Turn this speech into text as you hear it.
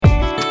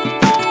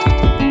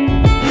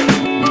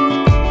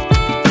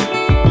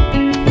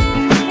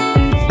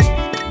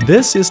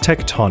This is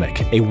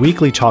Tectonic, a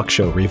weekly talk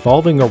show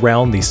revolving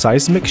around the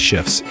seismic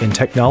shifts in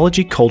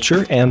technology,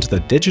 culture, and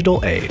the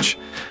digital age.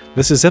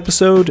 This is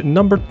episode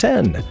number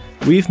 10.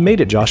 We've made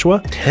it,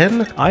 Joshua.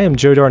 10? I am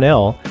Joe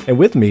Darnell, and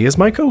with me is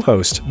my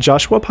co-host,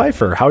 Joshua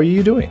Pfeiffer. How are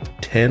you doing?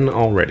 10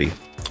 already.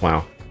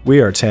 Wow. We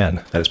are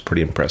 10. That is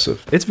pretty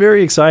impressive. It's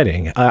very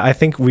exciting. I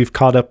think we've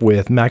caught up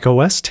with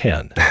macOS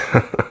 10.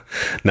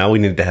 Now we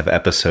need to have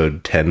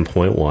episode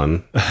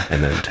 10.1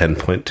 and then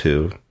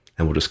 10.2,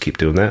 and we'll just keep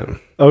doing that.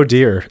 Oh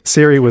dear.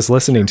 Siri was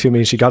listening to me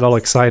and she got all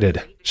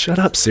excited. Shut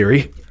up,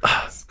 Siri.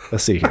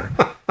 Let's see here.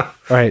 All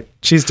right,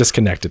 she's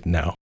disconnected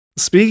now.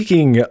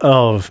 Speaking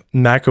of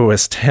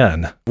macOS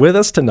 10, with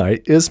us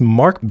tonight is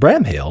Mark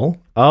Bramhill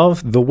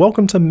of the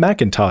Welcome to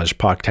Macintosh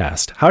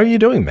podcast. How are you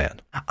doing, man?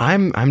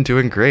 I'm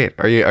doing great.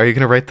 Are you going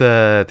to write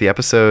the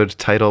episode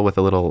title with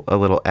a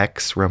little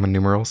X Roman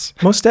numerals?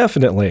 Most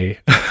definitely.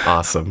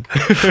 Awesome.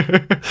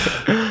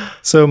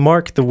 So,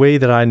 Mark, the way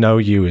that I know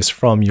you is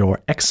from your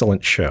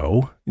excellent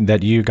show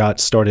that you got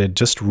started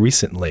just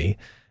recently,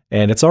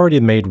 and it's already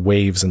made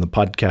waves in the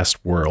podcast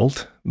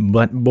world.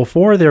 But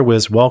before there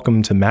was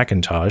Welcome to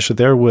Macintosh,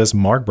 there was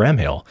Mark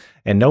Bramhill,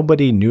 and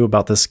nobody knew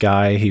about this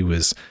guy. He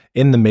was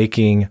in the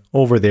making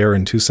over there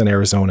in Tucson,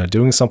 Arizona,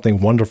 doing something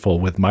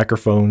wonderful with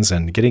microphones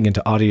and getting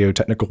into audio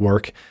technical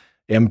work.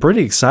 I'm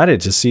pretty excited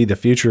to see the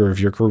future of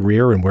your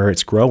career and where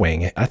it's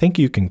growing. I think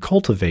you can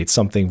cultivate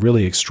something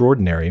really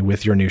extraordinary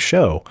with your new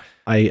show.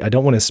 I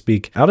don't want to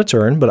speak out of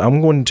turn, but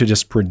I'm going to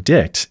just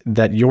predict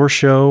that your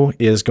show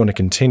is going to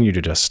continue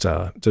to just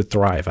to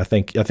thrive. I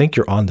think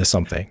you're on to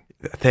something.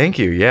 Thank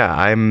you. Yeah,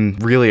 I'm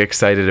really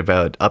excited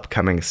about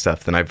upcoming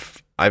stuff. And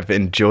I've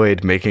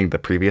enjoyed making the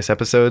previous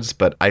episodes,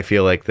 but I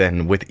feel like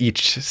then with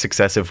each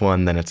successive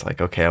one, then it's like,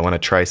 okay, I want to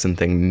try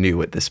something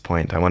new at this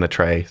point. I want to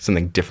try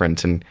something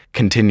different and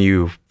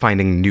continue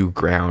finding new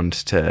ground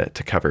to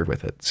cover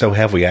with it. So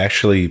have we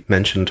actually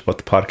mentioned what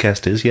the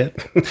podcast is yet?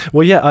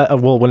 Well, yeah.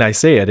 Well, when I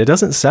say it, it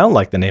doesn't sound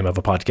like the name of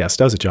a podcast,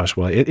 does it,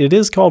 Joshua? It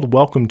is called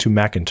Welcome to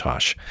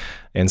Macintosh.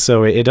 And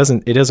so it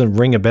doesn't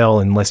ring a bell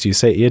unless you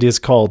say it is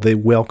called the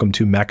Welcome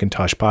to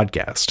Macintosh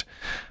podcast.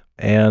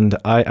 And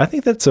I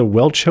think that's a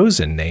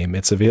well-chosen name.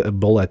 It's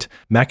available at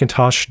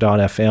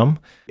macintosh.fm.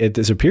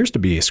 It appears to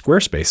be a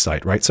Squarespace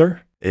site, right,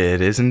 sir?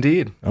 It is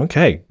indeed.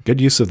 Okay,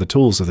 good use of the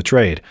tools of the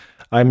trade.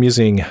 I'm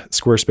using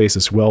Squarespace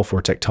as well for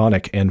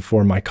Tectonic and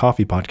for my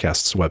Coffee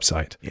Podcast's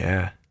website.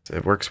 Yeah,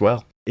 it works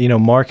well. You know,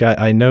 Mark,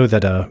 I know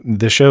that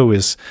the show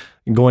is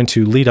going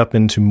to lead up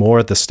into more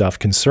of the stuff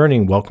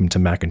concerning Welcome to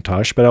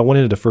Macintosh, but I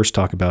wanted to first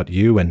talk about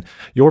you and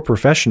your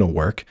professional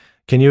work.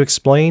 Can you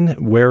explain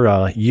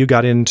where you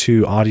got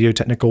into audio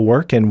technical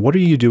work and what are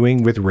you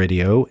doing with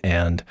radio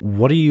and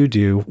what do you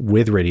do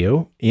with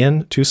radio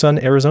in Tucson,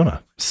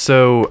 Arizona?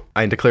 So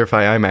I need to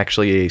clarify, I'm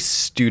actually a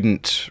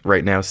student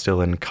right now, still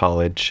in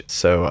college.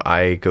 So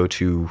I go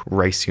to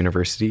Rice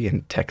University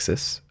in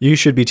Texas. You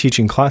should be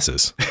teaching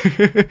classes.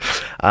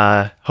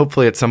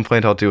 Hopefully at some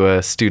point I'll do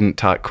a student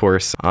taught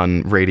course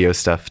on radio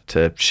stuff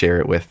to share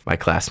it with my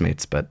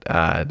classmates. But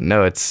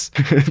no, it's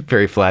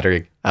very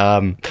flattering.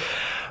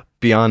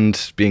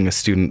 Beyond being a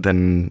student,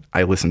 then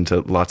I listen to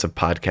lots of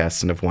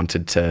podcasts and have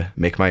wanted to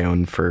make my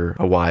own for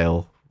a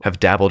while. Have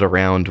dabbled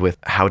around with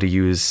how to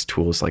use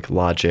tools like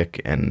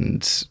Logic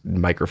and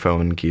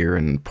microphone gear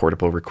and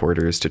portable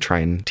recorders to try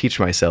and teach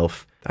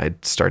myself. I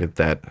started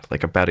that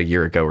like about a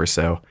year ago or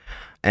so.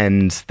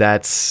 And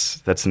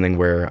that's something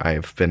where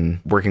I've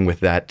been working with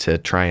that to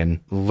try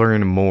and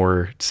learn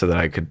more so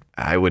that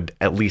I would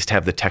at least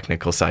have the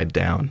technical side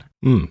down.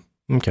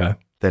 Okay.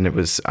 Then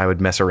I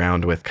would mess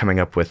around with coming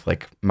up with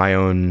like my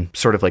own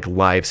sort of like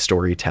live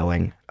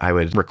storytelling. I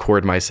would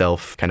record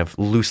myself, kind of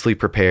loosely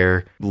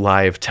prepare,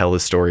 live tell a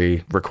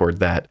story, record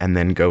that, and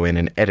then go in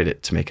and edit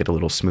it to make it a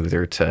little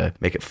smoother, to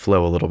make it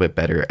flow a little bit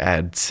better,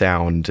 add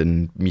sound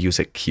and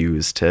music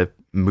cues to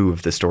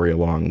move the story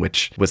along,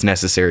 which was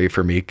necessary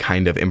for me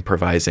kind of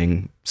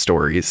improvising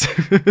stories.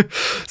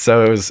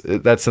 So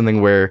that's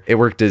something where it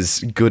worked as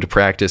good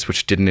practice,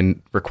 which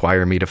didn't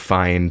require me to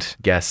find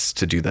guests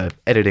to do the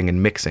editing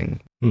and mixing.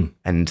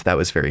 And that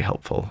was very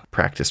helpful.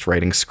 Practiced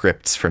writing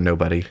scripts for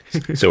nobody.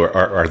 So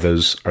are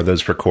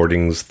those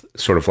recordings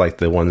sort of like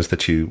the ones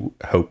that you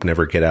hope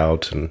never get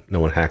out and no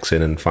one hacks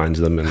in and finds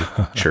them and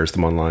shares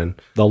them online?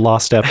 The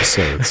lost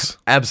episodes.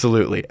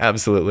 Absolutely.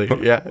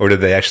 Yeah. Or did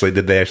they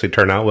actually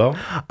turn out well?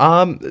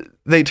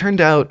 They turned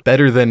out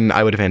better than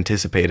I would have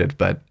anticipated,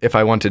 but if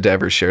I wanted to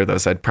ever share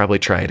those, I'd probably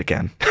try it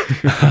again.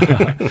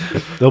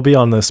 They'll be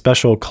on the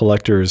special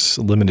collector's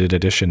limited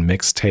edition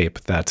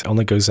mixtape that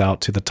only goes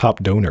out to the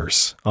top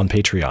donors on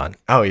Patreon.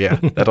 Oh yeah,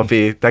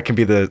 that can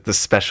be the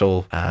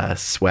special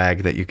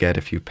swag that you get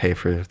if you pay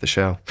for the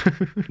show.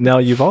 Now,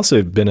 you've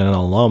also been an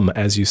alum,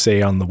 as you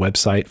say on the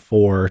website,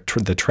 for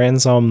the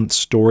Transom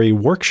Story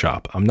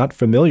Workshop. I'm not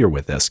familiar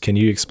with this. Can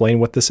you explain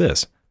what this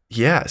is?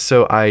 Yeah,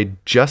 so I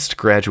just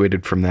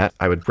graduated from that.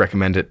 I would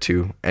recommend it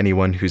to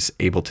anyone who's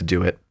able to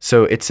do it.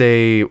 So it's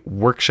a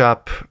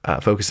workshop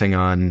focusing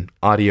on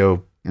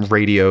audio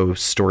radio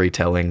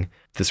storytelling,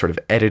 the sort of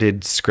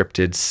edited,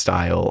 scripted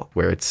style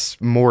where it's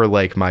more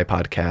like my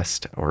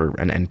podcast or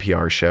an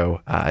NPR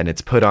show, and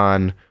it's put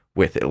on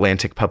with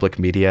Atlantic Public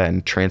Media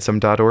and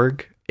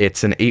Transom.org.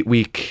 It's an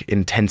 8-week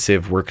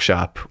intensive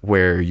workshop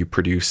where you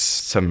produce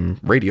some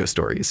radio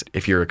stories.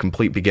 If you're a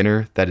complete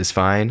beginner, that is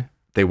fine.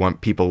 They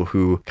want people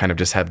who kind of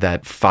just have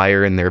that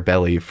fire in their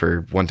belly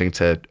for wanting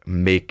to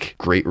make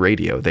great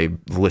radio. They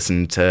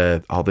listen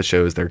to all the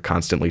shows. They're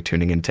constantly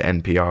tuning into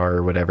NPR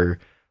or whatever,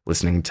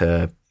 listening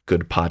to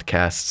good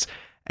podcasts,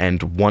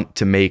 and want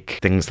to make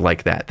things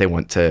like that. They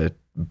want to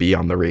be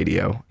on the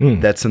radio.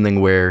 That's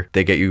something where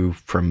they get you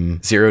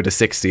from 0 to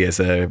 60 as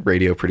a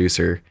radio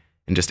producer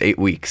in just 8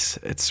 weeks.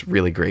 It's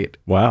really great.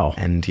 Wow.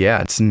 And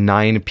yeah, it's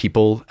 9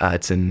 people.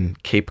 It's in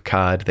Cape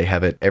Cod. They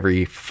have it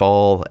every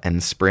fall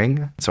and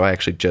spring. So I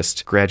actually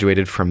just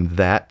graduated from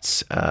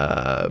that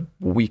a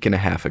week and a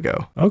half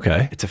ago.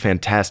 Okay. It's a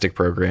fantastic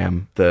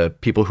program. The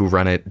people who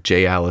run it,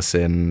 Jay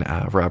Allison,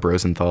 Rob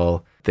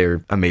Rosenthal,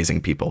 they're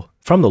amazing people.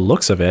 From the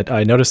looks of it,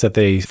 I noticed that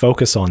they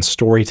focus on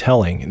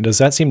storytelling. Does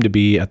that seem to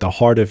be at the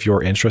heart of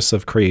your interests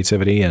of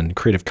creativity and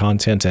creative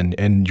content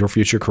and your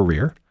future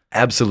career?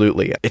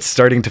 Absolutely. It's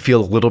starting to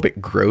feel a little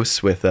bit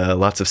gross with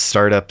lots of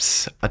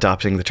startups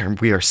adopting the term,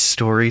 we are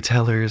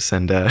storytellers.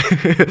 And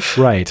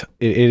Right.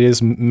 It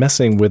is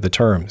messing with the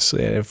terms.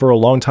 For a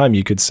long time,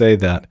 you could say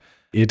that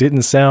it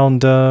didn't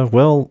sound,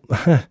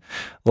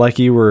 like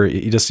you were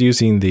just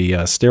using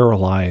the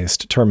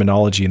sterilized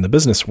terminology in the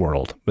business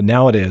world. But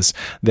now it is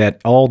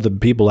that all the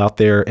people out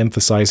there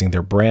emphasizing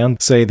their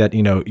brand say that,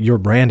 your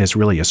brand is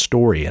really a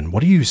story. And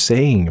what are you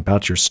saying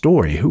about your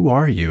story? Who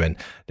are you? And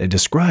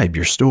describe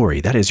your story.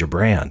 That is your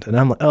brand. And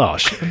I'm like, oh,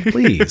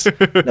 please.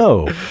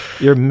 No,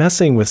 you're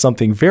messing with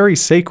something very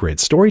sacred.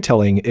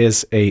 Storytelling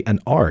is an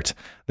art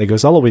that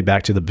goes all the way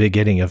back to the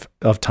beginning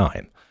of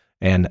time.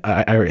 And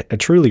I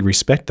truly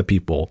respect the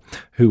people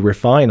who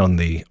refine on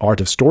the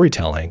art of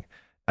storytelling.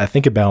 I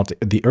think about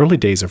the early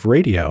days of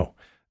radio.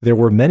 There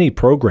were many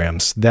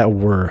programs that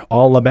were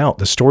all about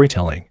the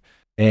storytelling.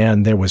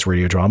 And there was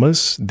radio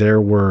dramas.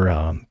 There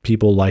were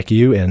people like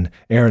you and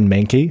Aaron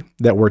Mahnke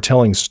that were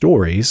telling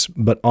stories,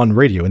 but on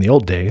radio in the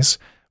old days,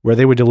 where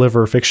they would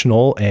deliver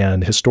fictional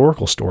and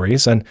historical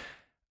stories. And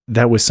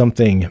that was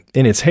something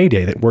in its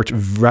heyday that worked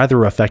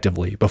rather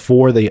effectively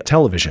before the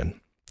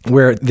television,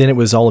 where then it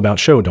was all about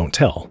show, don't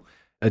tell.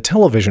 A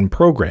television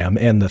program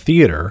and the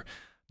theater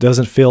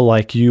doesn't feel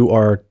like you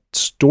are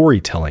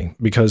storytelling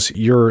because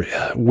you're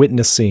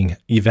witnessing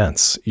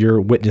events,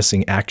 you're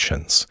witnessing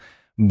actions.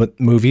 But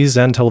movies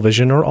and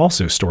television are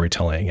also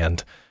storytelling,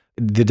 and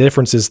the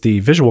difference is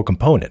the visual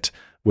component,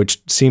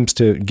 which seems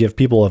to give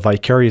people a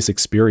vicarious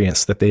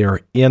experience that they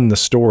are in the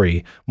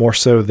story more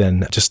so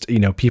than just,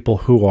 people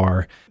who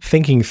are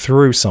thinking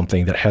through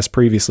something that has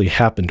previously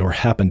happened or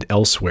happened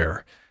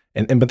elsewhere.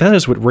 But that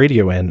is what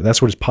radio and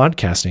that's what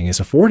podcasting is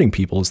affording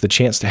people, is the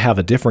chance to have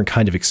a different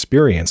kind of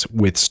experience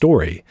with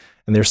story.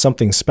 And there's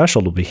something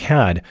special to be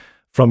had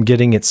from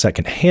getting it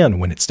secondhand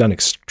when it's done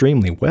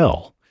extremely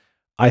well.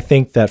 I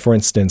think that, for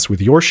instance,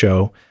 with your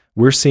show,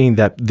 we're seeing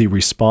that the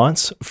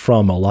response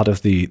from a lot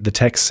of the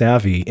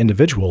tech-savvy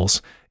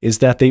individuals is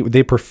that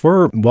they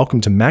prefer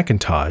Welcome to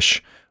Macintosh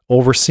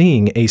over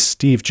seeing a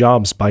Steve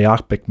Jobs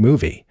biopic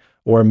movie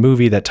or a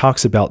movie that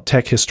talks about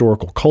tech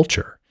historical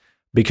culture.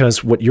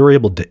 Because what you're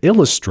able to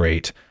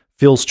illustrate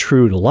feels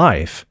true to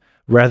life,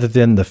 rather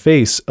than the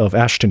face of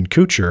Ashton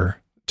Kutcher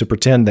to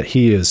pretend that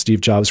he is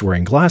Steve Jobs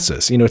wearing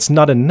glasses. It's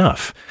not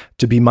enough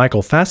to be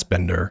Michael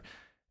Fassbender.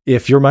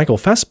 If you're Michael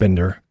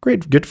Fassbender,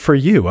 great, good for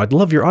you. I'd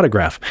love your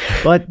autograph.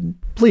 But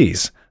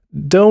please,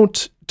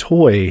 don't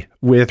toy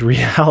with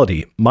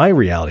reality, my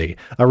reality,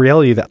 a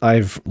reality that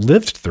I've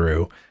lived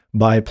through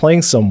by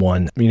playing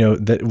someone,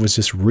 that was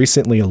just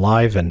recently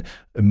alive and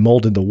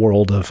molded the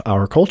world of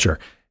our culture.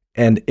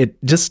 And it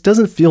just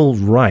doesn't feel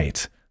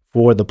right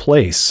for the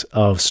place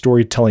of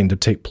storytelling to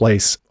take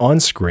place on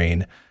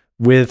screen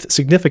with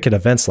significant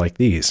events like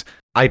these.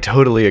 I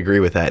totally agree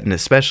with that. And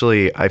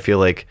especially, I feel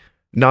like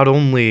not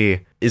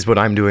only is what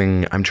I'm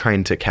doing, I'm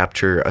trying to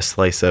capture a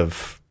slice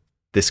of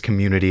this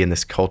community and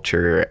this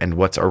culture and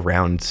what's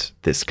around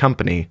this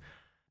company,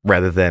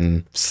 rather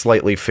than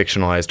slightly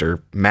fictionalized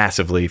or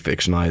massively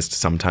fictionalized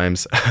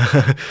sometimes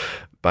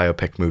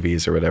biopic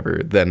movies or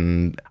whatever.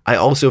 Then I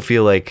also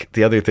feel like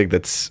the other thing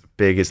that's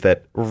big is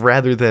that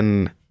rather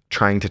than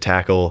trying to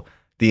tackle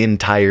the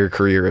entire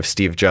career of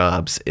Steve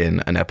Jobs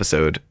in an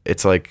episode,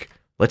 it's like,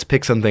 let's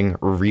pick something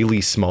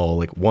really small,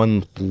 like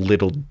one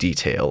little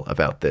detail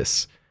about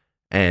this,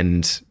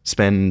 and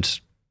spend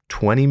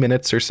 20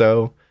 minutes or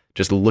so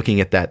just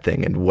looking at that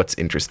thing and what's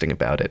interesting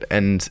about it.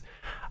 And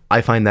I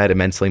find that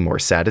immensely more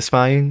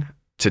satisfying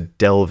to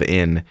delve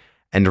in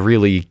and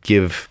really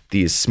give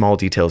these small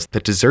details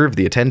that deserve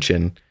the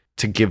attention,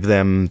 to give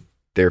them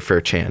their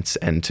fair chance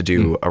and to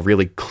do a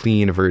really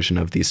clean version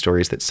of these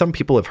stories that some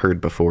people have heard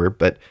before.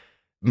 But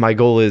my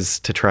goal is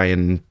to try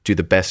and do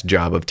the best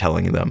job of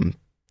telling them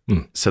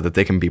so that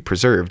they can be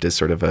preserved as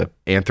sort of a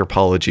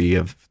anthropology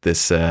of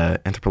this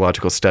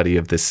anthropological study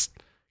of this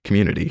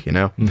community, you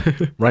know?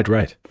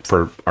 Right.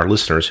 For our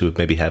listeners who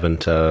maybe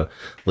haven't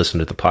listened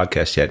to the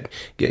podcast yet,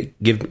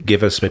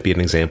 give us maybe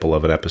an example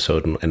of an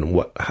episode and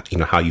what,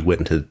 how you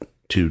went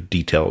into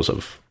details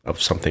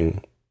of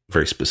something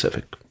very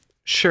specific.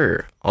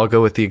 Sure. I'll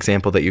go with the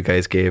example that you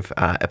guys gave,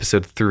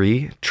 episode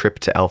 3, Trip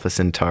to Alpha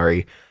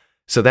Centauri.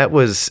 So that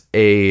was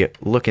a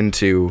look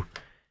into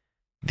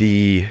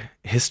the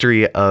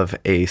history of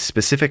a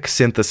specific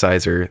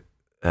synthesizer,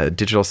 a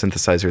digital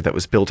synthesizer that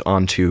was built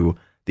onto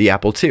the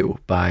Apple II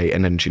by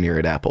an engineer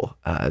at Apple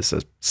as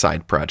a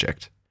side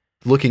project.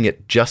 Looking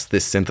at just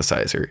this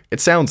synthesizer,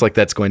 it sounds like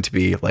that's going to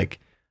be like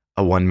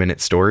a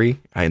 1-minute story,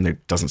 and there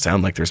doesn't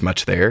sound like there's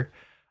much there.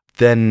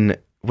 Then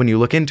when you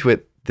look into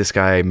it, this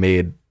guy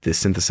made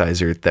this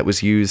synthesizer that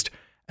was used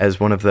as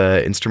one of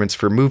the instruments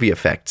for movie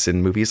effects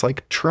in movies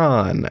like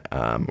Tron,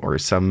 or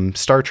some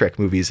Star Trek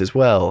movies as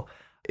well.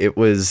 It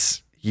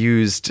was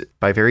used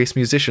by various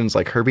musicians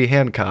like Herbie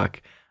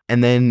Hancock.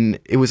 And then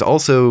it was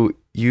also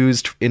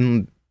used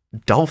in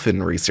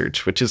dolphin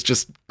research, which is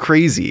just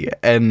crazy.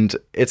 And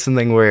it's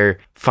something where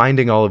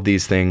finding all of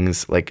these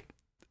things, like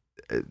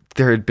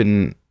there had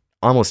been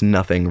almost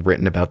nothing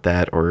written about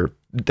that, or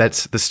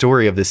that's the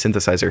story of this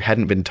synthesizer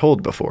hadn't been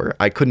told before.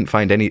 I couldn't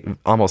find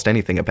almost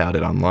anything about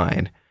it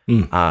online.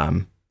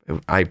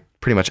 I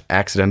pretty much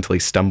accidentally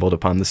stumbled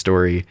upon the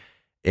story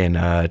in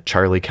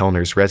Charlie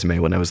Kellner's resume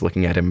when I was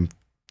looking at him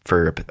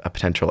for a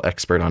potential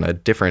expert on a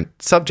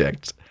different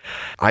subject.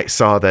 I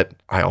saw that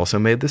I also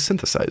made this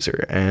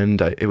synthesizer,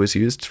 and it was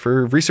used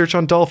for research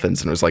on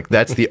dolphins. And it was like,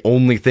 that's the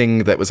only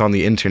thing that was on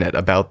the internet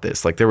about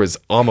this. Like, there was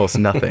almost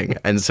nothing.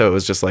 And so it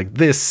was just like,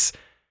 this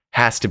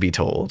has to be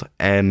told.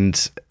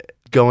 And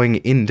going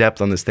in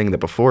depth on this thing that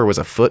before was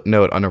a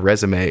footnote on a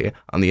resume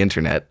on the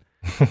internet.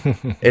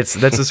 That's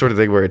the sort of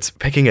thing where it's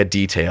picking a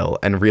detail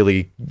and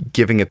really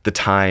giving it the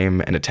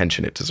time and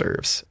attention it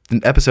deserves. The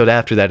episode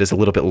after that is a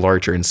little bit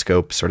larger in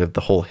scope, sort of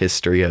the whole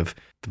history of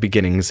the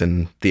beginnings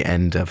and the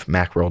end of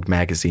Macworld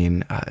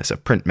magazine as a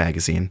print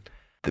magazine,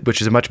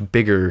 which is a much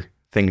bigger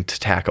thing to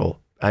tackle.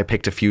 I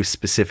picked a few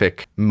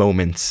specific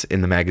moments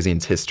in the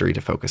magazine's history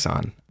to focus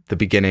on. The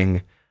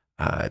beginning,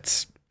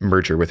 its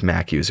merger with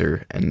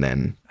MacUser, and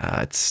then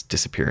its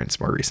disappearance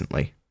more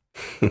recently.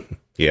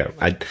 Yeah,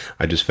 I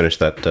just finished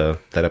that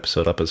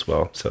episode up as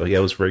well. So yeah,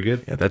 it was very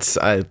good. Yeah,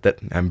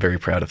 I'm very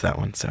proud of that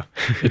one. So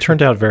it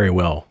turned out very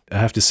well. I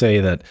have to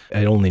say that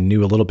I only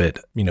knew a little bit,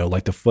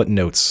 like the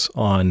footnotes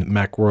on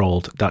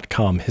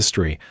Macworld.com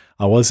history.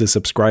 I was a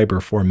subscriber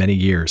for many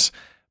years,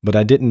 but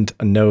I didn't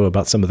know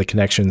about some of the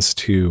connections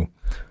to,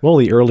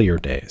 the earlier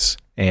days.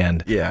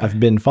 And yeah. I've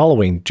been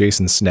following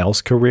Jason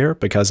Snell's career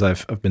because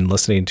I've been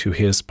listening to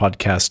his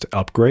podcast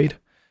Upgrade.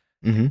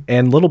 Mm-hmm.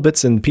 And little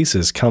bits and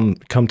pieces come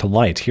to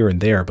light here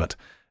and there, but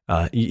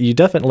you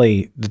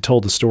definitely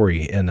told the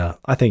story in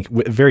I think,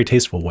 a very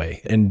tasteful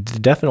way,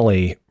 and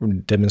definitely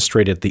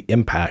demonstrated the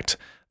impact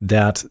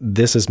that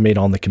this has made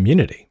on the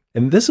community.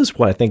 And this is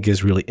what I think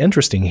is really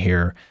interesting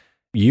here.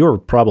 You're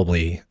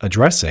probably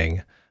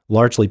addressing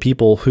largely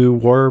people who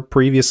were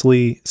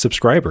previously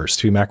subscribers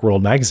to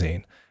Macworld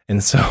magazine.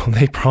 And so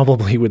they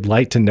probably would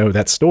like to know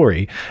that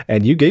story,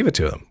 and you gave it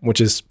to them, which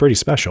is pretty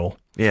special.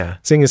 Yeah.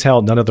 Seeing as how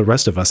none of the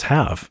rest of us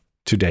have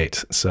to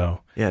date.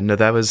 So yeah, no,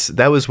 that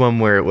was one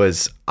where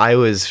I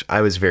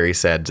was very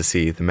sad to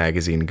see the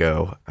magazine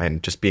go.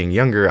 And just being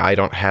younger, I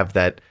don't have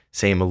that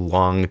same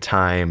long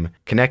time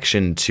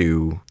connection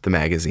to the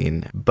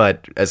magazine.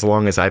 But as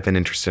long as I've been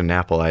interested in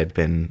Apple, I'd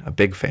been a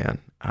big fan.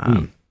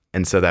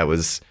 And so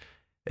it's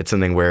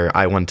something where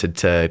I wanted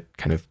to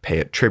kind of pay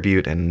it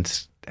tribute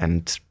and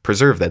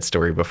preserve that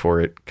story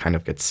before it kind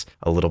of gets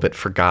a little bit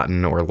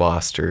forgotten or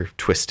lost or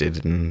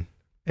twisted in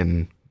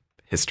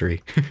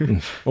history.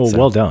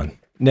 Well done.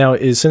 Now,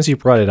 since you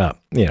brought it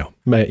up,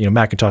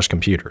 Macintosh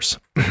computers,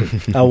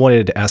 I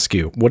wanted to ask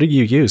you, what do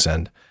you use,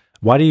 and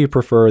why do you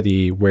prefer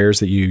the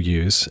wares that you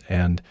use,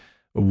 and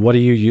what do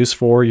you use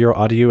for your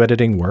audio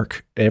editing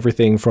work?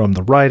 Everything from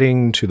the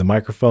writing to the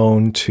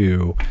microphone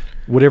to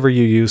whatever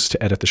you use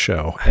to edit the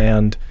show.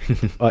 And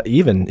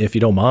even if you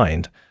don't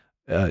mind,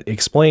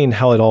 explain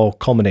how it all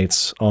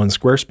culminates on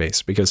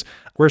Squarespace, because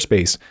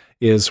Squarespace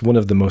is one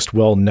of the most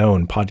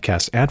well-known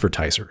podcast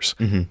advertisers.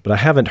 Mm-hmm. But I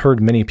haven't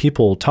heard many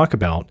people talk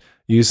about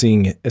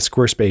using a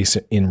Squarespace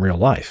in real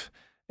life.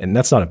 And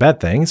that's not a bad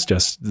thing. It's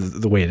just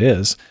the way it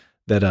is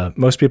that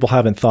most people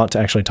haven't thought to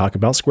actually talk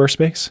about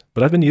Squarespace.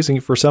 But I've been using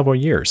it for several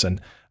years,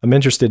 and I'm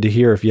interested to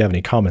hear if you have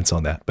any comments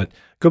on that. But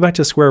go back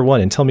to square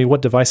one and tell me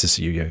what devices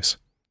you use.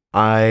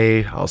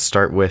 I'll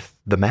start with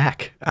the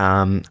Mac.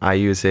 I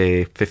use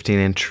a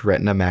 15-inch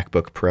Retina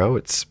MacBook Pro.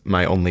 It's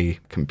my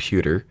only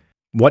computer.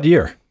 What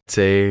year? It's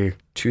a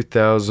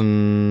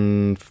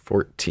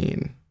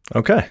 2014.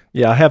 Okay.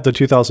 Yeah, I have the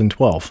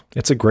 2012.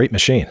 It's a great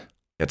machine.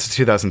 It's a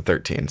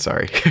 2013,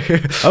 sorry.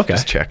 Okay.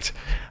 Just checked.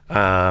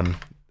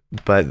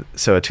 But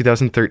so a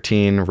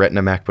 2013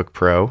 Retina MacBook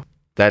Pro.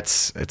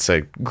 It's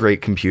a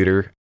great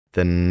computer.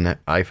 Then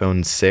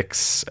iPhone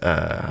 6.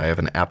 I have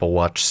an Apple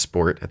Watch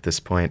Sport at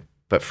this point.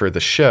 But for the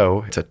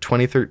show, it's a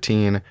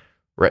 2013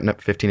 Retina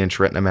 15-inch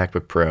Retina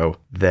MacBook Pro.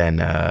 Then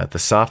the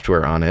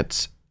software on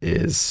it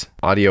is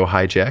Audio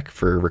Hijack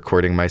for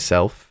recording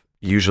myself.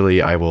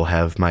 Usually I will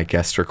have my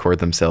guests record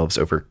themselves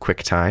over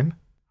QuickTime.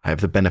 I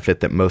have the benefit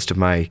that most of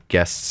my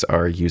guests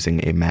are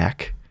using a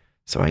Mac,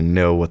 so I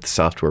know what the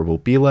software will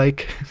be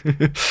like.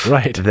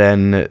 Right.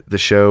 Then the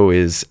show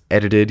is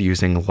edited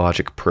using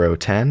Logic Pro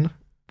 10.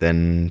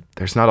 Then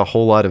there's not a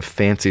whole lot of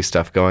fancy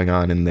stuff going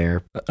on in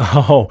there.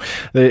 Oh,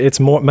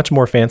 it's much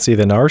more fancy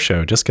than our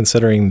show, just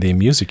considering the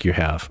music you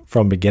have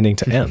from beginning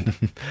to end.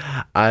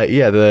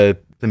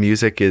 The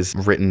music is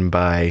written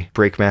by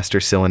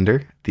Breakmaster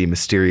Cylinder, the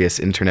mysterious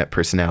internet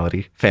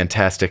personality.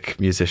 Fantastic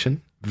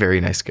musician.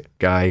 Very nice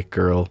guy,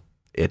 girl,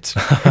 it.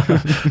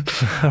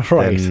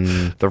 Right.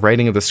 And the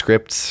writing of the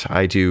script,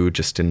 I do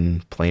just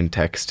in plain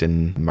text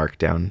in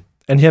Markdown.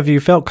 And have you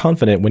felt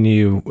confident when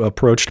you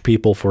approached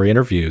people for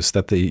interviews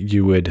that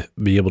you would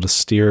be able to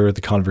steer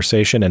the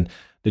conversation? And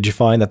did you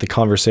find that the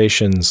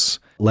conversations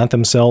lent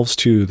themselves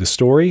to the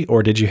story,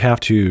 or did you have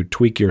to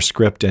tweak your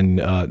script and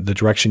the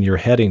direction you're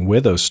heading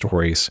with those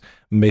stories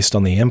based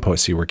on the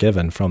inputs you were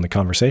given from the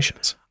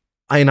conversations?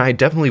 I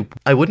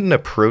wouldn't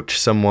approach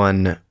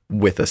someone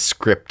with a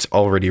script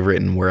already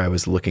written where I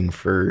was looking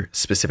for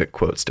specific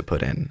quotes to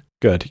put in.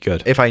 Good.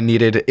 If I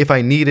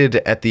needed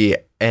at the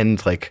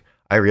end, like,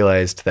 I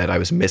realized that I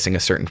was missing a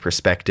certain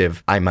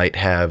perspective, I might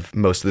have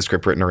most of the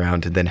script written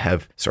around and then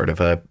have sort of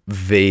a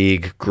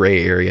vague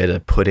gray area to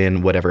put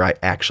in whatever I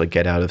actually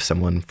get out of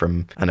someone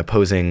from an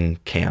opposing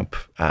camp,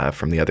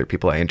 from the other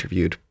people I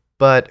interviewed.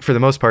 But for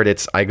the most part,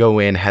 I go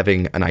in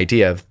having an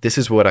idea of this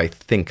is what I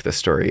think the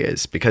story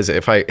is. Because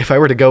if I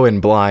were to go in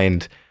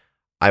blind,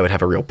 I would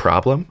have a real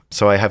problem.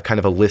 So I have kind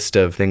of a list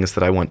of things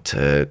that I want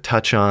to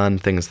touch on,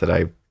 things that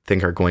I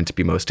think are going to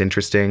be most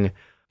interesting,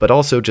 but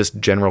also just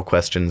general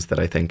questions that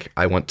I think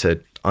I want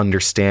to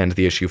understand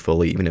the issue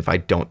fully, even if I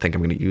don't think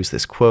I'm going to use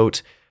this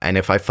quote. And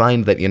if I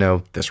find that,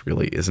 this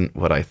really isn't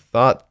what I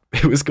thought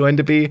it was going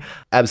to be,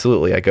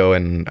 absolutely, I go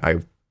and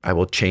I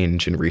will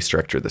change and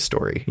restructure the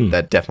story.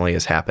 That definitely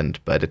has happened,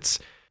 but it's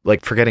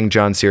like forgetting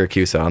John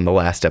Siracusa on the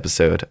last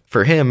episode.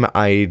 For him,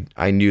 I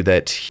knew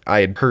that I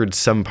had heard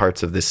some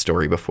parts of this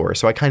story before,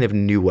 so I kind of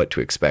knew what to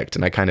expect,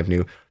 and I kind of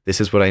knew this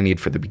is what I need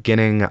for the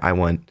beginning. I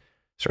want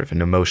sort of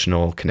an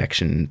emotional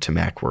connection to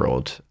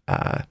Macworld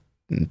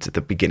to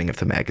the beginning of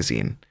the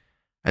magazine.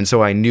 And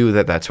so I knew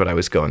that that's what I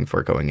was going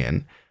for going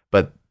in.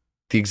 But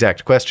the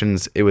exact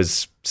questions, it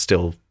was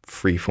still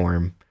free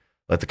form.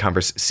 Let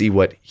the see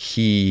what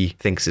he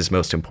thinks is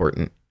most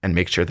important and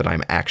make sure that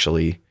I'm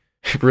actually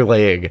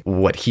relaying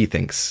what he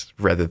thinks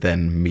rather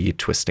than me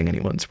twisting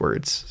anyone's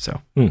words.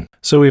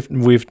 So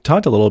we've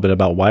talked a little bit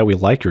about why we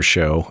like your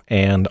show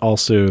and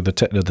also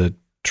the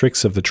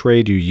tricks of the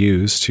trade you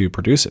use to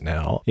produce it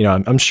now.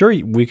 I'm sure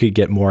we could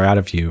get more out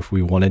of you if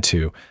we wanted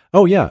to.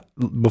 Oh yeah,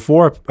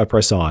 before I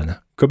press on,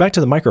 go back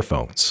to the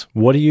microphones.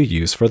 What do you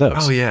use for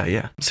those? Oh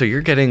yeah. So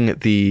you're getting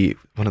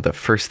one of the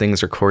first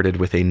things recorded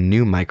with a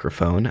new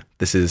microphone.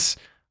 This is,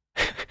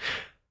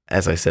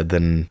 as I said,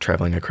 then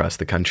traveling across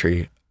the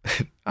country,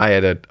 I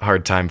had a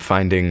hard time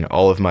finding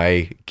all of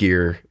my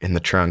gear in the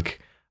trunk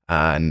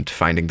and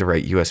finding the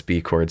right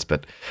USB cords.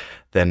 But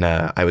then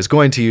I was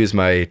going to use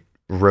my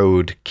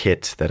Rode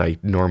kit that I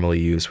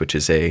normally use, which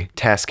is a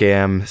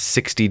Tascam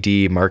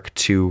 60D Mark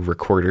II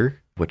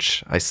recorder,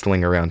 which I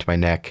sling around my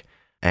neck,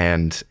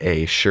 and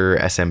a Shure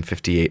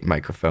SM58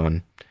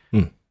 microphone,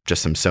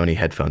 just some Sony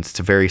headphones. It's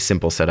a very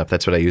simple setup.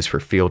 That's what I use for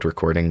field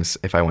recordings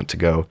if I want to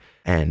go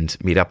and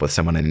meet up with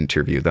someone and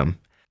interview them.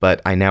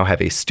 But I now have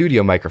a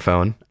studio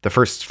microphone. The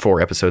first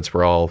 4 episodes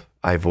were all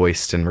I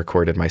voiced and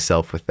recorded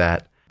myself with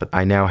that. But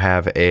I now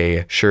have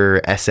a Shure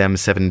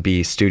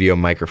SM7B studio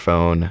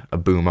microphone, a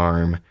boom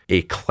arm,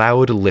 a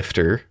cloud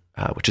lifter,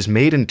 which is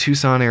made in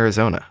Tucson,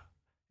 Arizona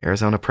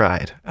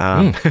pride.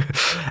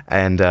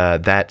 And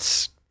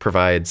that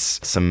provides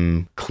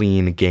some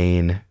clean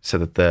gain so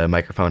that the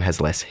microphone has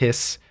less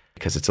hiss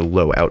because it's a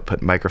low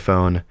output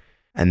microphone.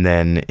 And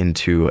then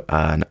into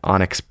an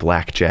Onyx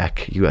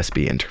Blackjack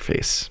USB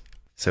interface.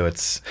 So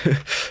it's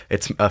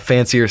a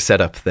fancier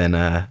setup than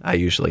I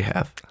usually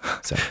have.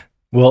 So.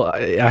 Well,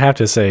 I have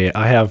to say,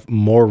 I have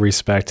more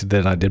respect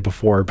than I did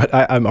before, but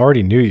I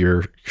already knew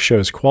your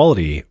show's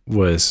quality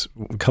was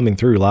coming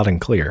through loud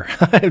and clear.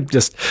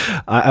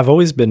 I've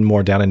always been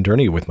more down and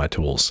dirty with my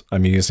tools.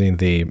 I'm using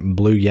the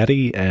Blue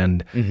Yeti,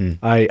 and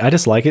I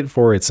just like it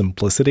for its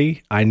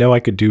simplicity. I know I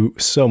could do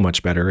so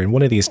much better, and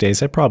one of these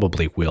days I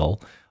probably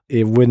will.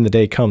 When the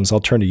day comes,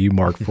 I'll turn to you,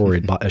 Mark, for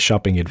a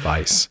shopping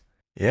advice.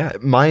 Yeah,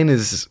 mine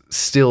is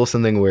still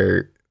something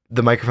where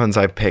the microphones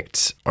I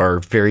picked are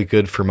very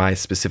good for my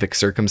specific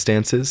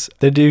circumstances.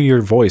 They do your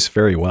voice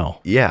very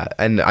well. Yeah,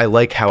 and I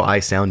like how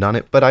I sound on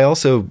it, but I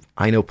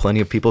know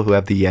plenty of people who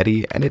have the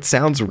Yeti, and it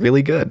sounds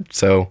really good.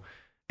 So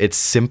it's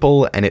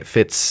simple, and it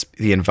fits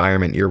the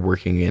environment you're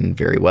working in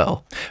very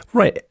well.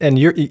 Right, and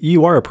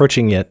you are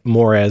approaching it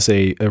more as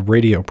a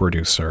radio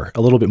producer,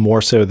 a little bit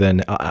more so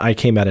than I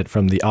came at it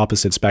from the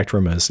opposite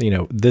spectrum as,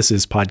 this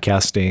is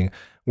podcasting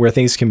where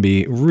things can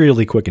be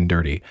really quick and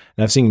dirty.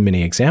 And I've seen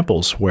many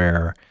examples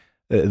where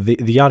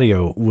the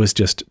audio was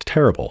just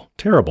terrible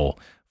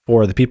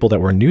for the people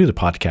that were new to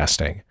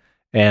podcasting.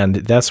 And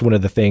that's one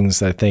of the things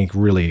that I think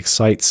really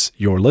excites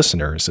your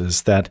listeners,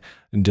 is that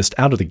just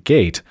out of the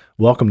gate,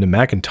 Welcome to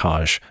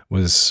Macintosh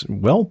was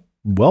well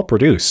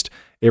produced.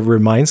 It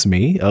reminds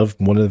me of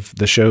one of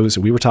the shows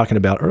we were talking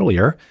about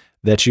earlier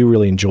that you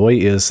really enjoy,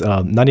 is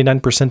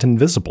 99%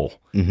 Invisible.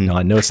 Mm-hmm. Now,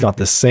 I know it's not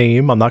the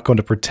same. I'm not going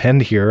to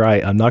pretend here.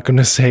 I'm not going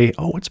to say,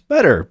 oh, it's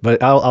better,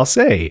 but I'll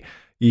say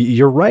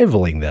you're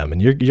rivaling them,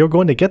 and you're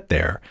going to get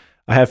there.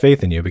 I have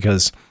faith in you,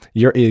 because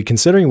you're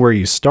considering where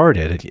you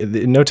started.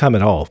 In no time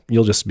at all,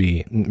 you'll just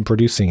be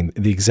producing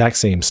the exact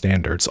same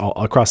standards all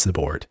across the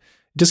board.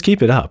 Just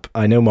keep it up.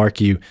 I know,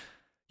 Mark, you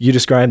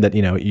described that,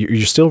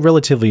 you're still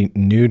relatively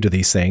new to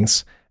these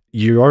things.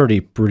 You're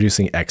already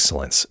producing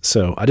excellence.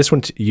 So I just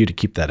want you to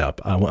keep that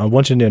up. I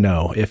want you to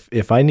know,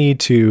 if I need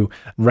to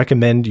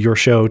recommend your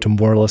show to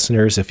more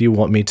listeners, if you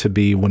want me to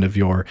be one of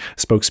your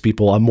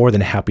spokespeople, I'm more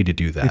than happy to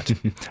do that.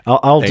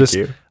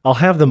 I'll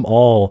have them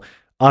all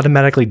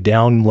automatically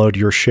download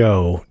your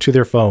show to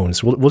their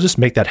phones. We'll just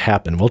make that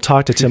happen. We'll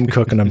talk to Tim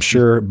Cook, and I'm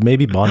sure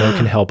maybe Bono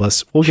can help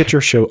us. We'll get your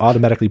show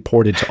automatically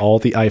ported to all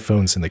the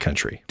iPhones in the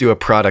country. Do a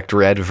product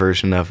red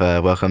version of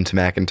Welcome to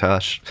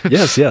Macintosh.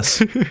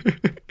 Yes.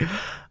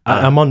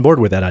 I'm on board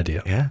with that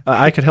idea. Yeah.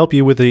 I could help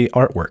you with the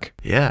artwork.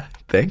 Yeah,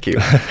 thank you.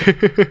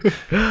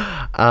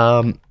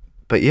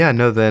 But yeah,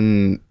 no,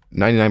 then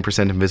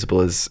 99%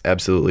 Invisible is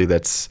absolutely,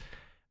 that's,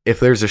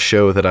 if there's a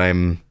show that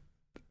I'm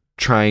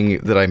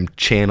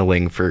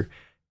channeling for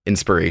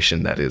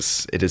inspiration, it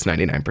is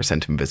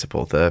 99%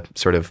 Invisible. The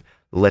sort of,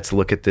 let's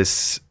look at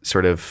this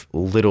sort of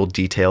little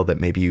detail that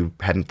maybe you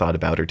hadn't thought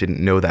about or didn't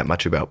know that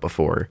much about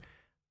before,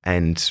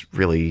 and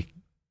really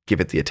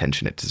give it the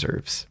attention it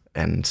deserves.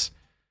 And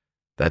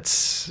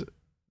it's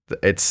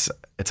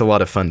a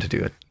lot of fun to do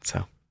it.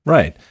 So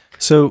right.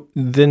 So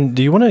then,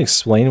 do you want to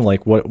explain,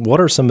 like, what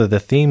are some of the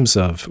themes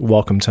of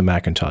Welcome to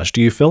Macintosh? Do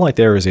you feel like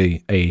there is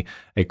a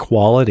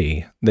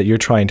quality that you're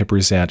trying to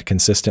present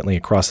consistently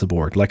across the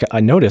board? Like, I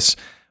notice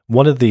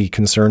one of the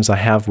concerns I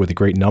have with a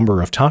great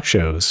number of talk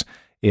shows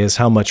is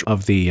how much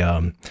of the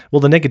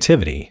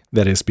negativity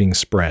that is being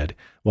spread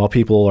while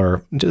people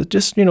are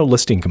just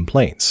listing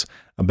complaints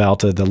about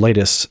the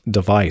latest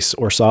device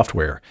or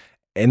software.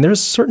 And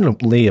there's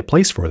certainly a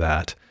place for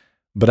that.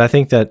 But I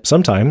think that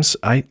sometimes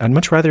I'd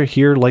much rather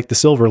hear like the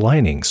silver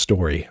lining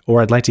story,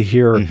 or I'd like to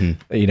hear,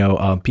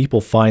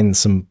 people find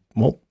some,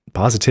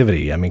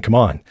 positivity. I mean, come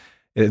on.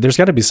 There's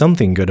got to be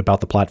something good about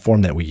the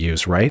platform that we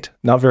use, right?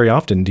 Not very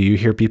often do you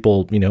hear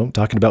people,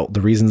 talking about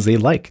the reasons they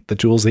like the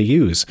tools they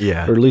use,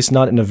 yeah, or at least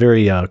not in a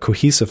very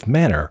cohesive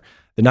manner.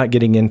 They're not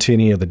getting into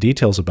any of the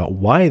details about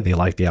why they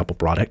like the Apple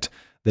product.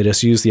 They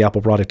just use the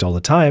Apple product all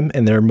the time,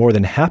 and they're more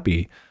than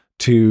happy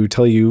to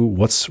tell you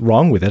what's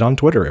wrong with it on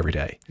Twitter every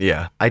day.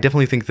 Yeah, I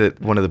definitely think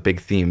that one of the big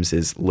themes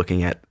is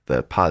looking at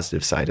the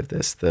positive side of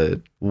this.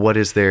 What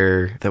is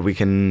there that we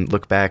can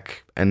look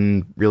back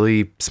and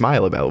really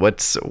smile about?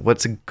 What's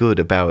good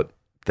about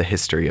the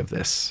history of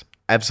this?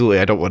 Absolutely,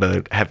 I don't want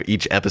to have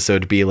each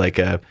episode be like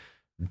a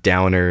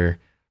downer,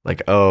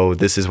 like, oh,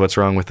 this is what's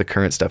wrong with the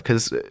current stuff.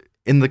 Because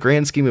in the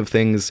grand scheme of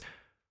things,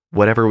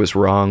 whatever was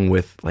wrong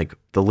with like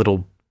the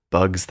little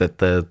bugs that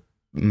the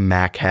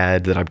Mac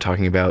had that I'm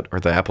talking about,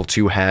 or the Apple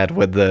II had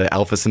when the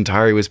Alpha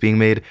Centauri was being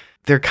made,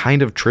 they're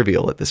kind of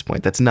trivial at this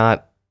point. That's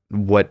not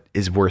what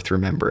is worth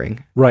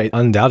remembering. Right.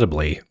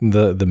 Undoubtedly,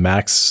 the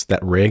Macs,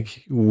 that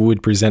rig,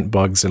 would present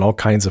bugs and all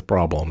kinds of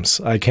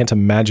problems. I can't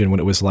imagine what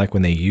it was like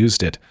when they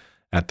used it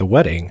at the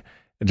wedding,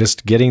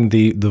 just getting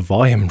the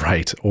volume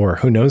right, or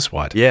who knows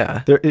what.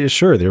 Yeah.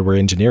 There were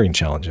engineering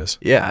challenges.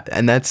 Yeah.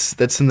 And that's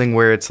something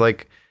where it's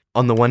like,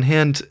 on the one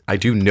hand, I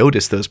do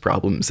notice those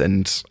problems,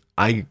 and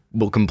I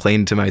will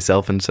complain to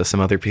myself and to some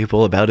other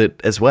people about it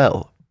as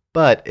well.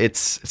 But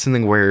it's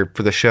something where,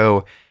 for the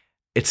show,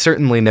 it's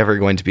certainly never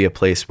going to be a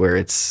place where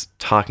it's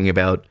talking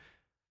about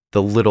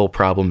the little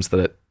problems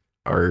that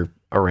are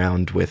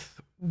around with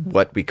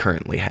what we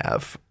currently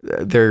have.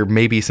 There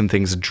may be some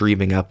things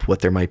dreaming up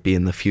what there might be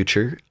in the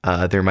future.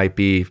 There might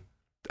be,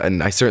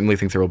 and I certainly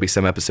think there will be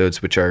some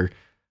episodes which are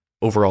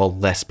overall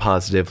less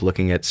positive,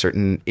 looking at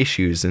certain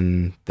issues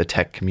in the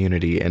tech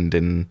community and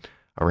in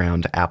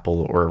around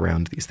Apple or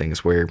around these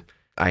things, where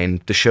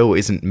the show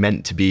isn't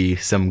meant to be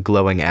some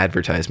glowing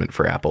advertisement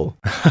for Apple.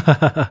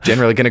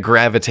 Generally going to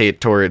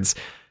gravitate towards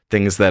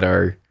things that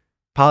are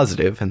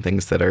positive and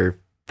things that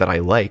I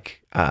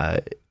like.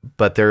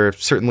 But there are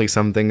certainly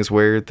some things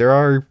where there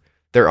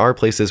are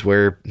places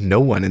where no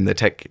one in the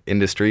tech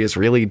industry is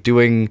really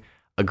doing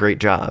a great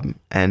job.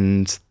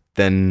 And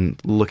then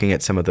looking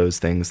at some of those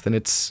things, then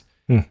it's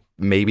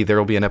maybe there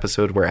will be an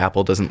episode where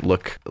Apple doesn't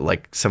look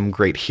like some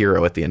great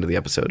hero at the end of the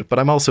episode. But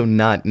I'm also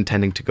not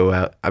intending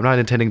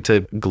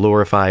to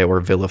glorify or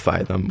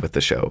vilify them with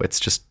the show. It's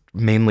just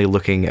mainly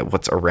looking at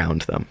what's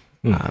around them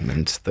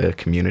and the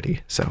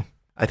community. So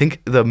I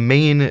think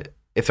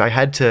if I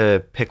had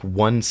to pick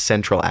one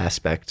central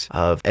aspect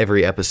of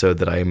every episode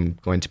that I'm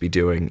going to be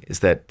doing,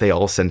 is that they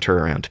all center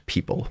around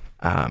people.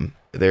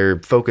 They're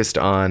focused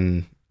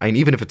on,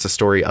 even if it's a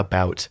story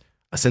about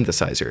a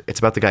synthesizer. It's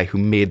about the guy who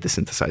made the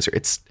synthesizer.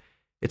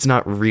 It's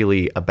not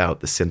really about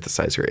the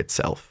synthesizer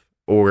itself.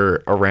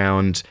 Or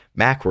around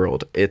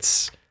Macworld,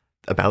 it's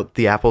about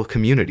the Apple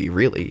community,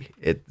 really.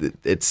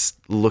 It's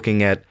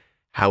looking at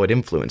how it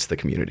influenced the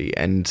community.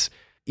 And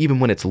even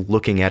when it's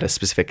looking at a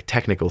specific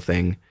technical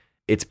thing,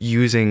 it's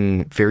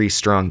using very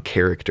strong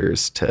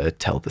characters to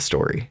tell the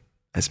story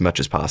as much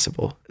as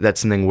possible.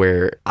 That's something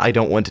where I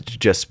don't want it to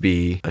just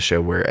be a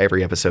show where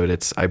every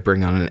episode I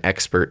bring on an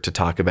expert to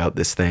talk about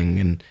this thing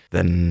and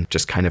then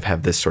just kind of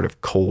have this sort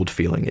of cold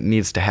feeling. It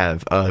needs to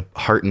have a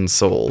heart and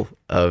soul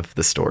of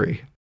the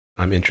story.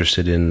 I'm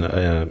interested in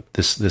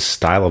this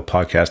style of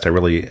podcast. I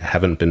really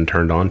haven't been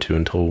turned on to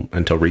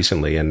until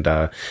recently, and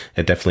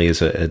it definitely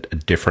is a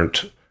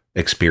different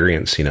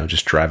experience.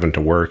 Just driving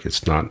to work.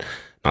 It's not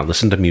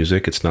listening to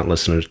music. It's not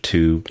listening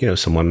to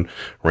someone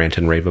rant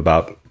and rave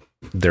about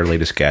their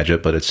latest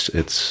gadget, but it's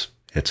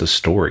a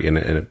story, and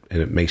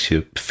it makes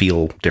you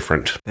feel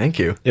different. Thank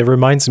you. It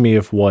reminds me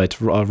of what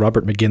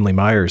Robert McGinley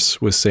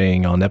Myers was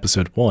saying on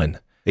episode 1.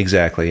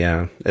 Exactly,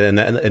 yeah.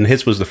 And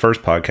his was the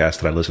first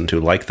podcast that I listened to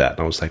like that,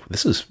 and I was like,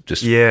 this is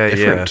just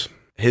different.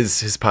 Yeah.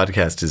 His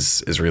podcast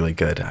is really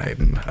good.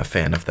 I'm a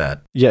fan of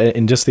that. Yeah,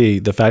 and just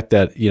the fact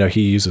that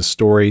he uses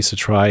stories to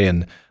try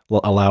and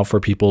allow for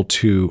people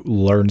to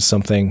learn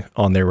something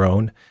on their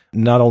own.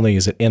 Not only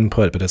is it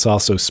input, but it's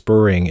also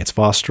it's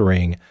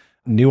fostering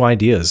new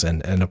ideas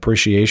and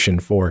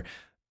appreciation for,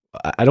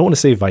 I don't want to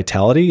say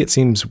vitality, it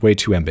seems way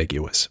too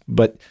ambiguous,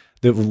 but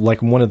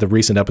like one of the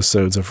recent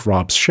episodes of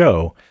Rob's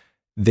show,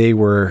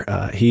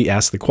 he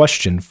asked the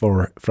question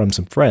from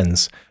some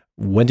friends,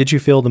 when did you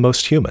feel the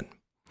most human?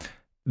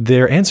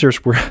 Their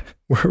answers were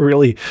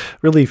really,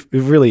 really,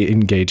 really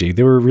engaging.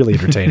 They were really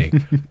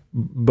entertaining.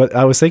 But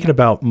I was thinking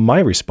about my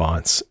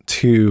response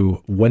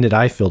to when did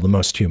I feel the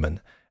most human?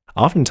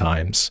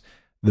 Oftentimes,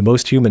 the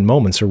most human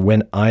moments are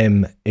when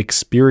I'm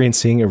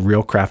experiencing a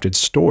real crafted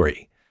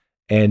story.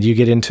 And you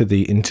get into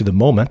the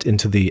moment,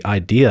 into the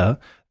idea,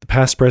 the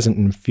past, present,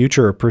 and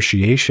future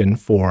appreciation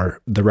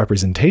for the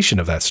representation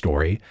of that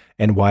story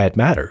and why it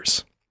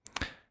matters.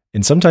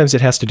 And sometimes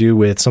it has to do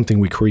with something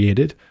we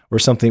created or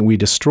something we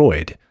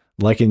destroyed.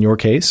 Like in your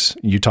case,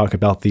 you talk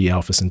about the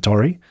Alpha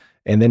Centauri,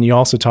 and then you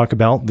also talk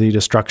about the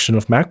destruction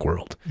of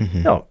Macworld.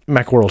 Mm-hmm. Now,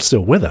 Macworld's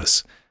still with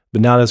us,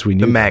 but not as we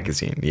knew. The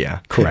magazine, yeah.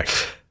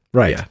 Correct.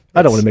 Right. Yeah,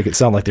 I don't want to make it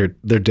sound like they're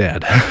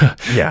dead.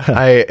 Yeah.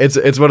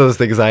 It's one of those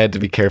things I had to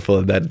be careful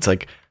of that. It's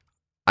like,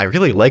 I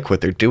really like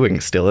what they're doing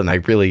still, and I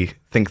really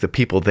think the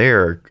people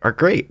there are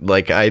great.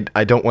 Like, I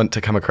don't want to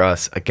come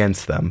across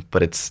against them,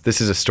 but this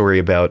is a story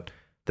about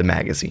the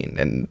magazine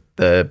and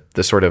the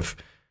sort of,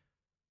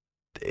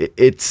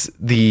 it's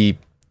the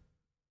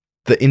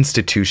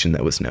institution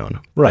that was known.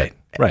 Right.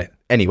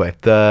 Anyway,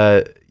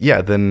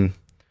 then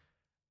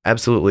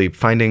absolutely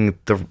finding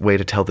the way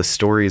to tell the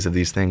stories of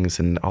these things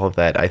and all of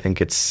that. I think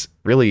it's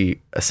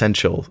really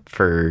essential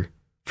for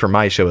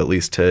my show, at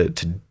least, to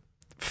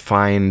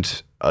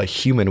find a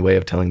human way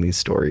of telling these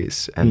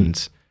stories.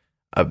 And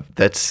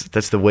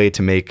that's the way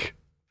to make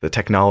the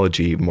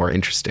technology more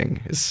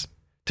interesting, is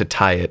to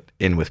tie it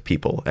in with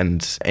people.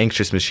 And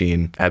Anxious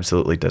Machine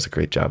absolutely does a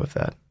great job of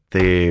that.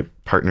 They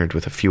partnered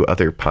with a few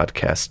other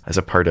podcasts as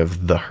a part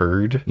of The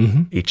Herd,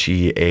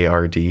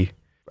 HEARD,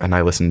 and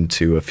I listened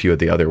to a few of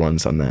the other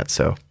ones on that,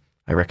 so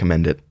I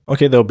recommend it.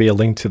 Okay, there'll be a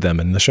link to them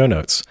in the show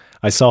notes.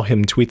 I saw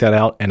him tweet that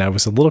out, and I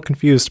was a little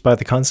confused by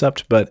the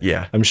concept, but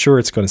yeah, I'm sure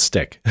it's going to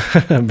stick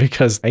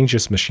because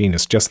Anxious Machine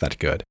is just that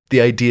good.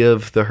 The idea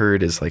of The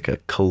Herd is like a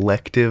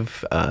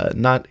collective,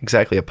 not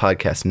exactly a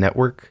podcast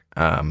network.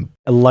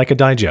 Like a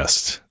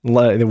digest,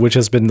 which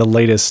has been the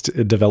latest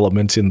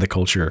development in the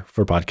culture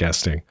for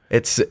podcasting.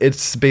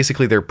 It's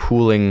basically they're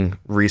pooling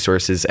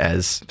resources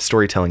as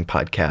storytelling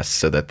podcasts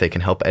so that they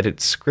can help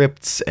edit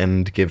scripts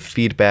and give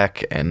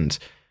feedback and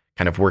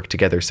kind of work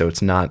together, so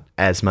it's not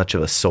as much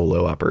of a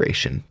solo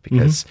operation,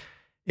 because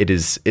it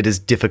is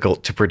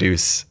difficult to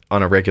produce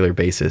on a regular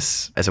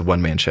basis as a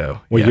one-man show.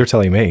 Well, you're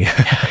telling me.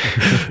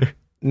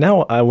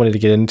 Now I wanted to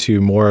get into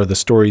more of the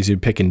stories you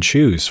pick and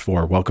choose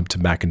for Welcome to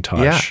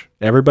Macintosh. Yeah.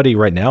 Everybody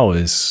right now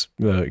is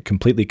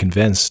completely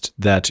convinced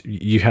that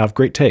you have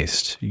great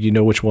taste. You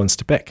know which ones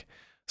to pick.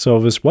 So I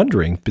was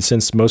wondering,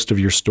 since most of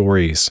your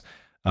stories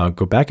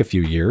go back a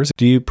few years,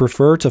 do you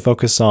prefer to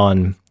focus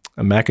on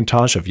a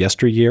Macintosh of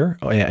yesteryear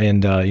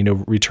and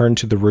return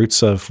to the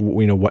roots of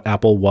what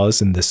Apple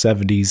was in the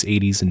 70s,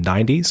 80s, and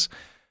 90s?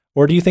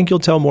 Or do you think you'll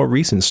tell more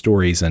recent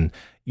stories, and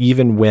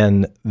even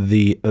when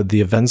the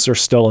events are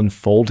still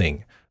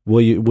unfolding,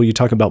 will you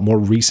talk about more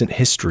recent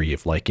history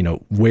of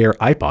where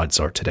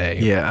iPods are today?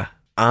 Yeah.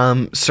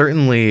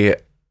 Certainly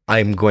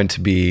I'm going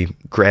to be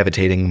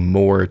gravitating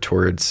more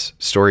towards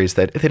stories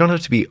that they don't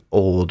have to be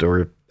old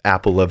or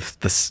Apple of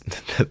the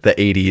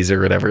 80s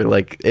or whatever.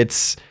 Like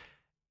it's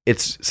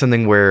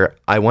something where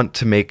I want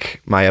to make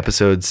my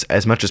episodes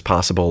as much as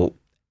possible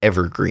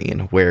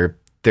evergreen, where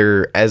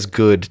they're as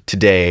good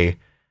today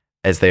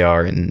as they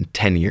are in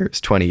 10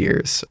 years, 20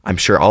 years. I'm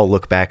sure I'll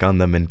look back on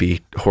them and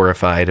be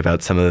horrified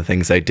about some of the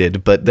things I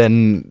did, but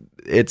then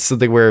it's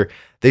something where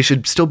they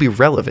should still be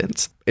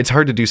relevant. It's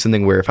hard to do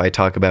something where if I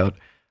talk about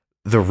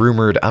the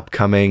rumored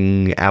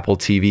upcoming Apple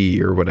TV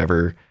or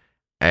whatever,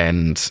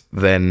 and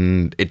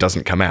then it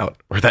doesn't come out,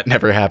 or that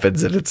never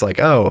happens, and it's like,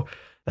 oh,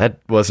 that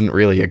wasn't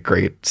really a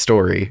great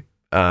story,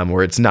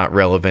 or it's not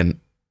relevant.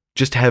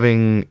 Just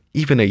having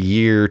even a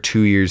year,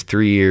 2 years,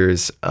 3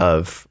 years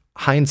of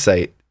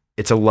hindsight,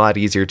 it's a lot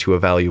easier to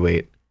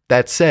evaluate.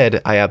 That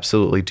said, I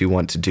absolutely do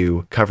want to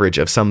do coverage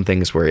of some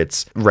things where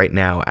it's right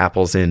now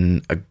Apple's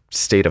in a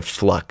state of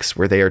flux,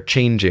 where they are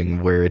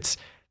changing, where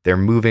they're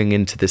moving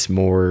into this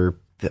more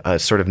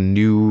sort of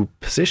new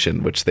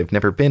position, which they've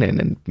never been in,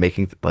 and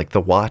making like the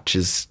watch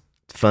is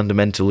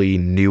fundamentally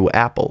new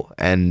Apple,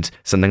 and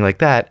something like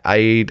that.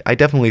 I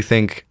definitely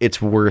think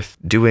it's worth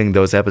doing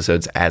those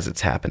episodes as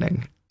it's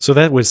happening. So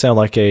that would sound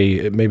like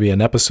maybe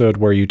an episode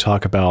where you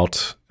talk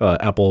about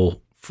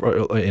Apple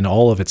in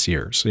all of its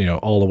years,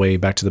 all the way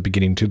back to the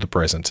beginning to the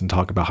present, and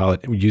talk about how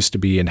it used to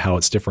be and how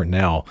it's different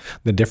now,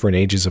 the different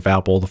ages of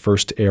Apple, the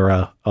first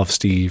era of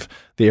Steve,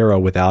 the era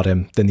without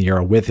him, then the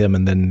era with him,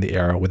 and then the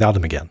era without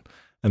him again.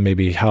 And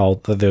maybe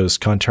how those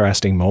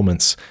contrasting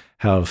moments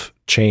have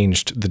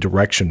changed the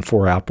direction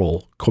for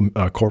Apple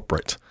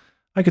corporate.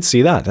 I could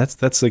see that.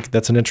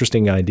 That's an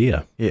interesting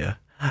idea. Yeah.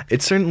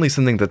 It's certainly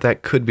something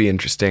that could be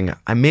interesting.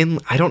 I mean,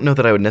 I don't know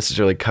that I would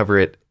necessarily cover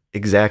it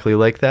exactly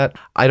like that.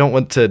 I don't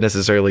want to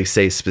necessarily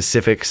say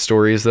specific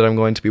stories that I'm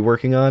going to be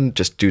working on,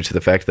 just due to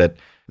the fact that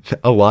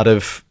a lot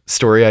of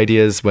story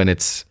ideas, when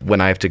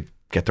I have to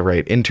get the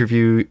right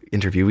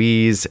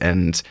interviewees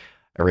and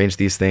arrange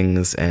these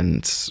things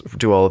and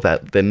do all of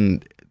that,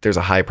 then there's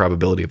a high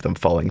probability of them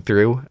falling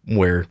through,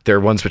 where there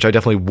are ones which I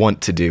definitely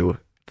want to do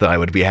that I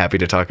would be happy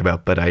to talk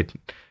about, but I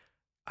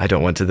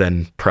don't want to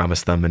then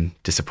promise them and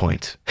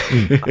disappoint.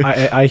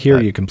 I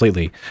hear you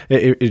completely.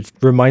 It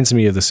reminds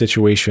me of the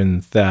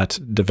situation that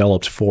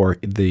developed for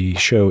the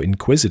show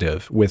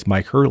Inquisitive with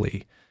Mike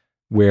Hurley,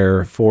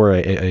 where for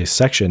a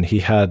section he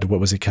had,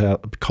 what was it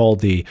called,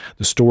 the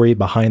story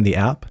behind the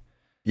app.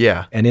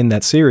 Yeah. And in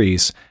that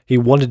series, he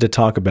wanted to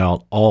talk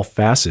about all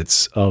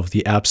facets of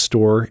the App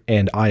Store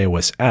and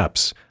iOS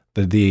apps,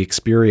 the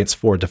experience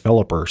for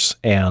developers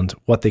and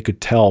what they could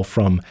tell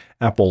from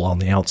Apple on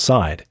the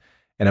outside.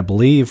 And I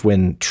believe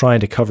when trying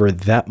to cover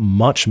that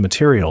much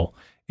material,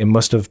 it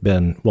must have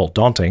been,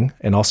 daunting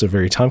and also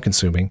very time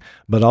consuming,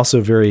 but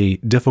also very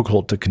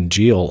difficult to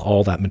congeal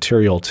all that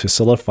material to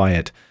solidify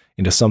it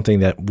into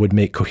something that would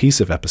make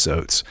cohesive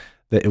episodes.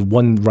 That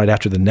one right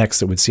after the next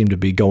that would seem to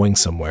be going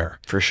somewhere.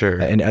 For sure.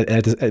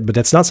 But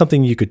that's not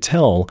something you could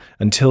tell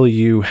until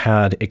you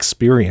had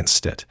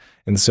experienced it.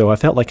 And so I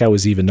felt like I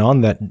was even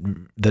on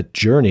that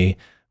journey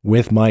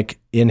with Mike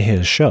in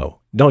his show.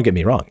 Don't get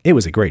me wrong, it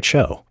was a great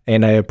show.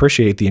 And I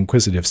appreciate the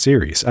Inquisitive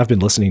series. I've been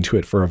listening to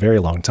it for a very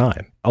long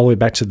time, all the way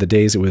back to the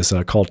days it was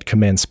called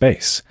Command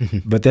Space.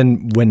 But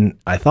then when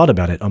I thought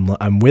about it,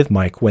 I'm with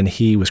Mike when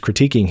he was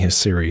critiquing his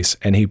series,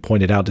 and he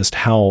pointed out just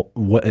how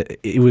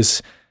it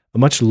was a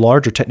much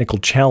larger technical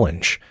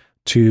challenge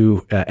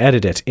to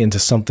edit it into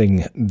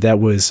something that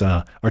was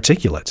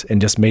articulate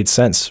and just made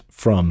sense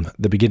from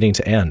the beginning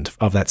to end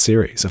of that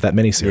series, of that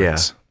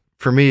miniseries. Yeah.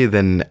 For me,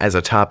 then, as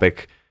a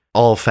topic,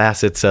 all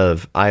facets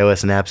of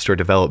iOS and App Store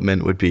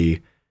development would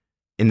be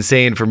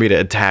insane for me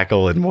to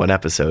tackle in one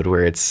episode,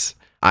 where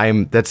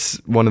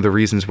that's one of the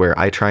reasons where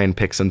I try and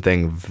pick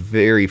something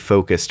very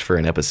focused for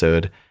an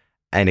episode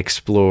and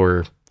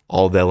explore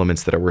all the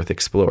elements that are worth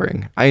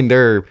exploring.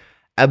 There are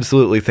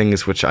absolutely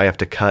things which I have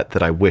to cut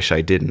that I wish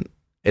I didn't.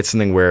 It's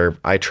something where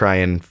I try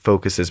and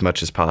focus as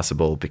much as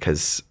possible,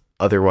 because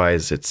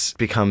otherwise it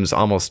becomes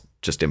almost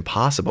just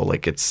impossible.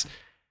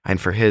 And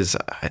for his,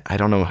 I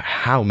don't know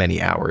how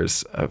many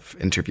hours of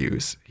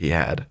interviews he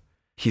had.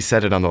 He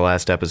said it on the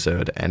last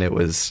episode, and it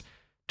was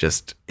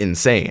just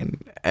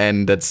insane.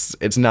 And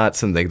it's not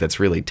something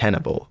that's really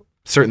tenable.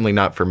 Certainly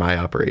not for my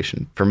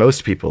operation. For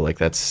most people,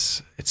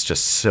 it's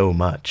just so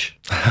much.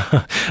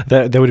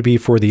 That would be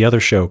for the other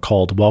show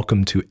called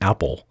Welcome to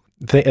Apple.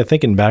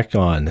 Thinking back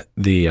on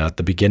the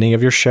beginning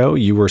of your show,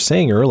 you were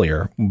saying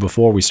earlier,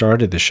 before we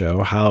started the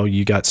show, how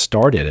you got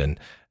started,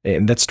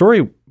 and that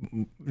story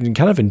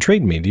kind of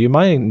intrigued me. Do you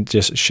mind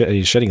just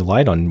shedding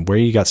light on where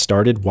you got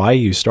started, why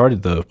you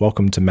started the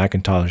Welcome to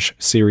Macintosh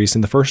series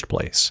in the first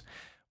place?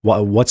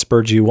 What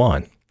spurred you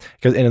on?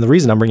 And the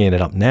reason I'm bringing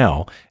it up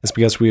now is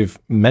because we've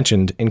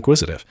mentioned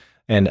Inquisitive.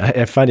 And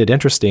I find it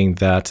interesting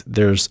that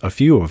there's a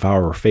few of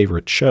our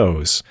favorite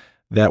shows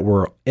that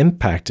were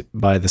impacted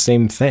by the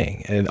same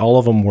thing. And all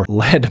of them were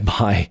led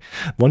by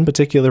one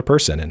particular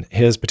person and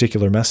his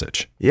particular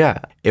message. Yeah,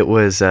 it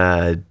was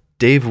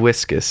Dave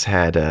Wiskus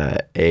had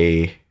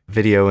a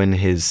video in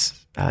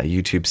his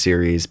YouTube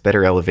series,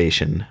 Better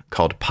Elevation,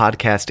 called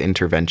Podcast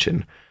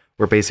Intervention,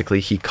 where basically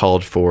he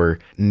called for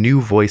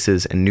new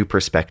voices and new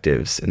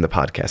perspectives in the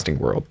podcasting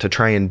world to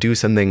try and do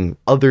something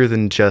other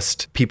than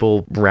just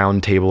people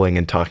roundtabling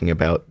and talking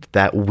about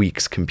that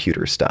week's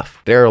computer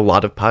stuff. There are a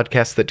lot of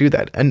podcasts that do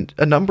that, and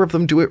a number of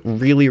them do it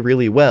really,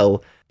 really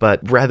well.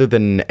 But rather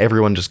than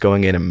everyone just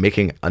going in and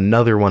making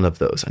another one of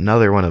those,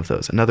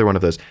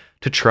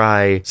 to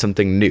try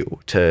something new,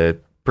 to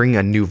bring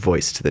a new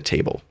voice to the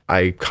table.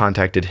 I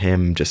contacted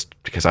him just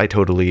because I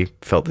totally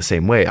felt the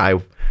same way. I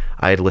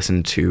had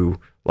listened to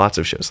lots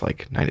of shows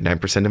like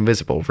 99%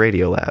 Invisible,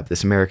 Radiolab,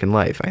 This American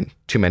Life, and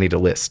too many to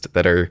list,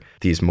 that are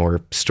these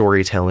more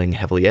storytelling,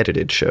 heavily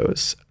edited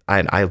shows.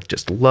 And I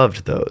just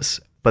loved those.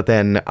 But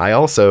then I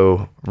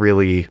also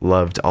really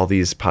loved all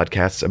these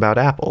podcasts about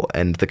Apple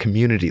and the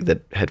community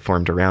that had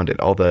formed around it.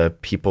 All the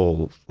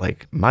people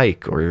like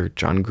Mike or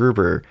John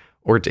Gruber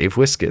or Dave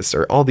Wiskus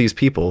or all these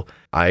people,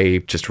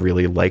 I just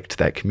really liked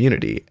that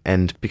community.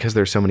 And because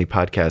there's so many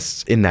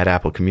podcasts in that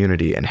Apple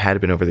community and had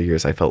been over the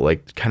years, I felt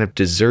like kind of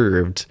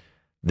deserved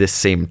this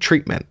same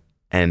treatment.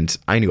 And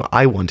I knew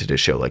I wanted a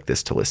show like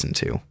this to listen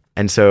to.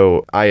 And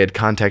so I had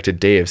contacted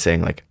Dave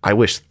saying like, I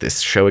wish this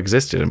show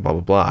existed and blah,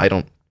 blah, blah. I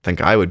don't think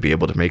I would be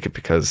able to make it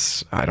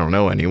because I don't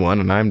know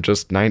anyone and I'm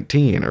just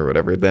 19 or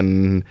whatever.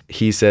 Then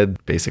he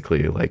said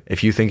basically like,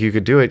 if you think you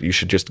could do it, you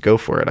should just go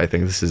for it. I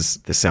think this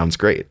sounds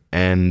great.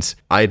 And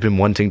I had been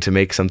wanting to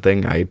make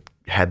something. I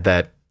had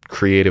that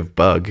creative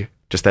bug,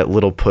 just that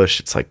little push.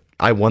 It's like,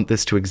 I want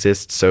this to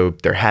exist, so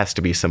there has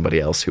to be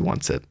somebody else who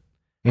wants it.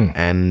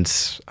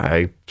 And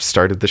I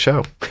started the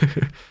show.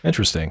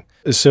 Interesting.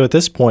 So at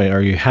this point,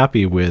 are you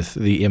happy with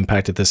the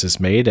impact that this has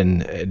made?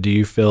 And do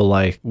you feel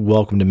like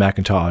Welcome to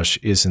Macintosh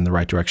is in the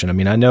right direction? I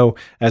mean, I know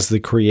as the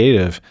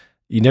creative,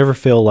 you never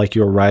feel like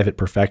you arrive at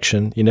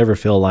perfection. You never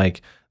feel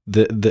like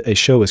a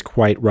show is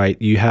quite right.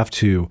 You have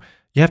to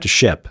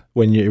ship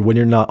when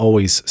you're not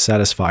always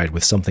satisfied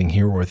with something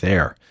here or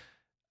there.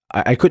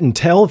 I couldn't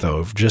tell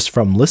though, just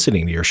from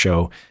listening to your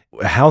show,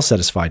 how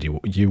satisfied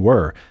you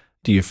were.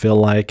 Do you feel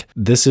like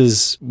this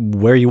is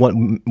where you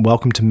want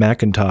Welcome to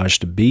Macintosh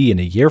to be in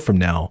a year from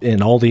now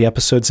and all the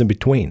episodes in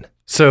between?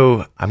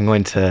 So I'm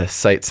going to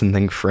cite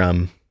something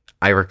from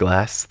Ira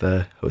Glass,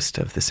 the host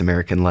of This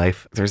American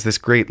Life. There's this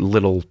great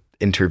little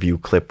interview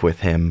clip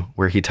with him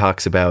where he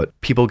talks about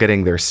people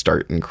getting their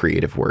start in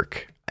creative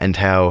work and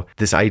how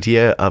this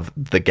idea of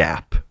the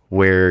gap,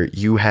 where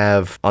you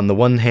have, on the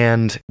one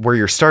hand, where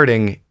you're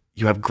starting,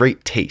 you have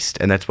great taste,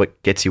 and that's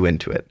what gets you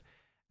into it.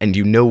 And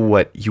you know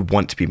what you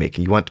want to be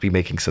making. You want to be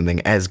making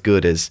something as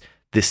good as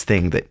this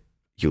thing that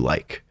you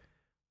like.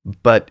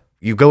 But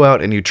you go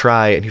out and you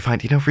try and you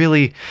find,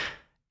 really,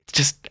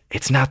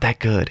 it's not that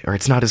good, or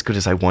it's not as good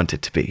as I want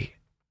it to be.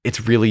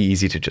 It's really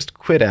easy to just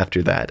quit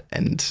after that.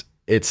 And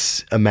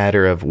it's a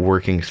matter of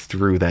working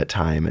through that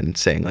time and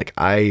saying, like,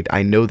 I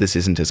know this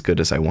isn't as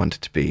good as I want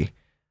it to be,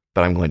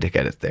 but I'm going to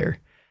get it there.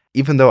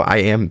 Even though I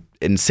am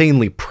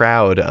insanely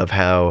proud of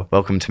how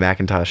Welcome to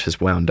Macintosh has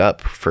wound up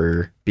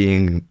for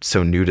being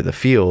so new to the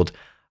field,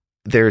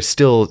 there are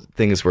still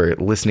things where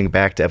listening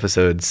back to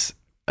episodes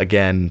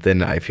again,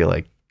 then I feel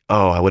like,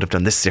 oh, I would have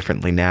done this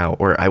differently now,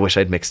 or I wish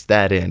I'd mixed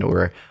that in,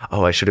 or,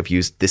 oh, I should have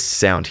used this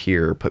sound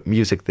here, or put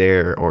music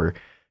there, or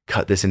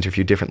cut this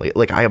interview differently.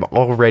 Like, I am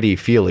already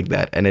feeling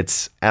that, and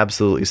it's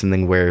absolutely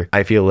something where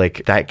I feel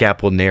like that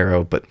gap will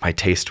narrow, but my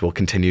taste will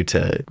continue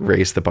to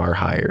raise the bar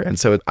higher. And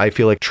so I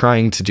feel like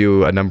trying to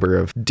do a number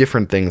of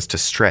different things to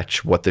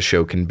stretch what the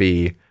show can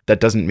be, that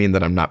doesn't mean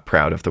that I'm not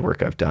proud of the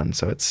work I've done.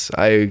 So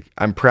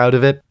I'm proud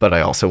of it, but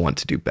I also want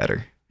to do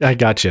better. I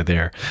got you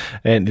there.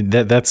 And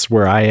that's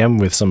where I am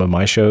with some of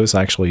my shows.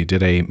 I actually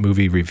did a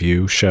movie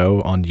review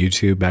show on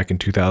YouTube back in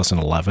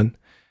 2011.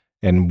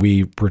 And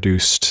we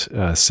produced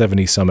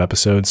 70-some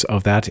episodes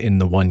of that in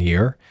the 1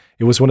 year.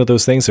 It was one of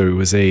those things, so it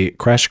was a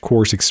crash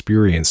course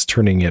experience,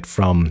 turning it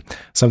from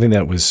something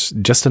that was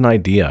just an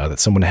idea that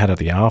someone had at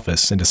the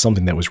office into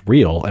something that was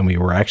real, and we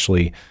were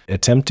actually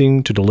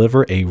attempting to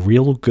deliver a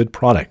real good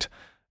product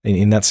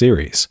in that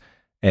series.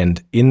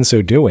 And in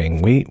so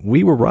doing,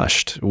 we were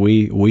rushed.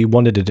 We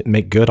wanted to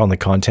make good on the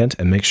content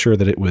and make sure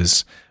that it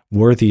was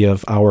worthy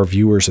of our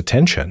viewers'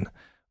 attention.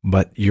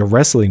 But you're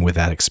wrestling with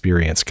that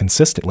experience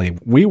consistently.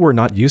 We were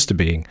not used to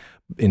being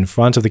in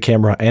front of the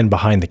camera and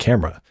behind the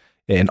camera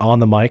and on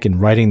the mic and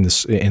writing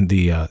this in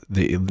the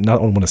not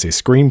only want to say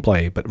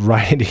screenplay, but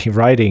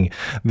writing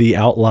the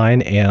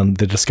outline and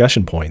the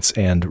discussion points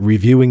and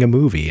reviewing a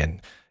movie and,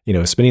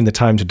 spending the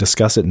time to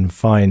discuss it and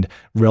find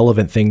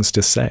relevant things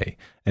to say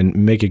and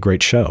make a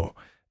great show.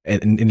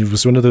 And it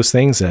was one of those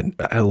things that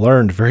I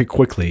learned very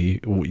quickly.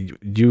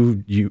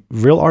 You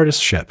real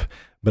artistship,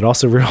 but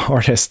also real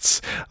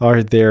artists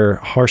are their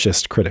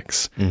harshest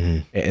critics.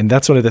 Mm-hmm. And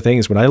that's one of the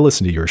things when I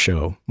listen to your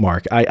show,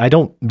 Mark, I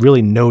don't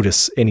really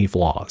notice any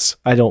flaws.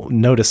 I don't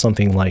notice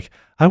something like,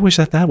 I wish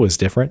that was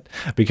different,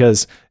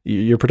 because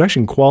your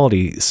production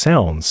quality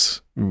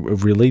sounds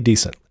really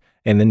decent.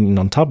 And then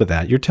on top of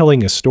that, you're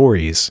telling us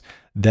stories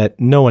that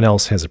no one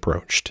else has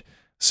approached.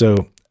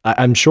 So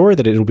I'm sure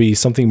that it'll be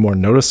something more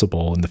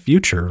noticeable in the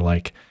future.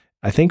 Like,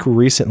 I think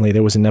recently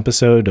there was an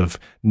episode of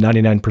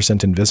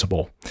 99%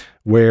 Invisible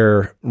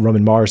where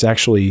Roman Mars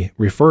actually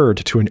referred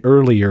to an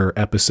earlier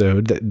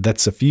episode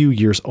that's a few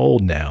years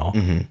old now,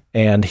 mm-hmm.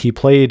 and he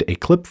played a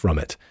clip from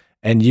it.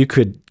 And you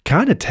could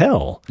kind of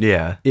tell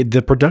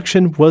the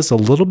production was a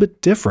little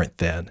bit different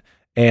then,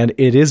 and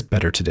it is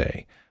better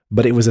today.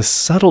 But it was a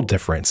subtle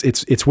difference.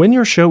 It's when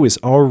your show is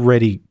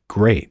already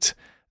great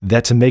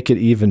that to make it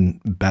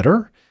even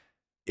better,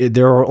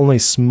 there are only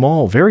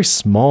small, very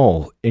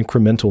small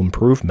incremental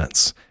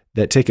improvements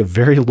that take a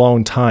very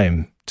long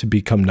time to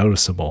become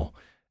noticeable.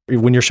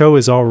 When your show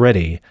is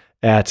already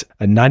at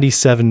a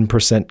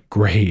 97%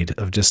 grade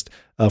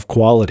of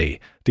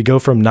quality, to go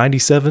from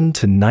 97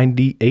 to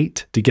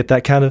 98 to get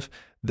that kind of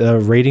the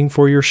rating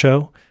for your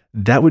show,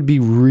 that would be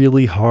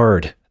really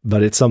hard,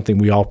 but it's something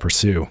we all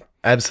pursue.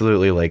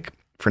 Absolutely. Like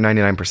for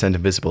 99%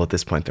 Invisible at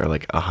this point, they're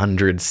like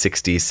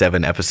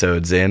 167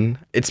 episodes in.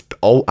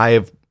 I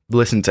have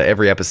listened to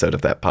every episode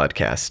of that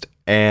podcast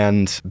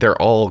and they're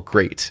all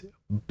great,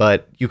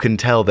 but you can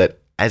tell that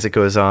as it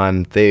goes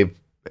on,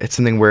 it's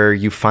something where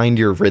you find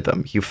your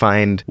rhythm. You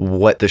find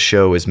what the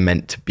show is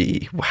meant to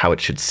be, how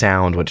it should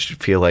sound, what it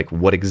should feel like,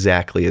 what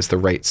exactly is the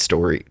right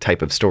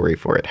type of story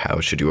for it. How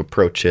should you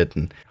approach it?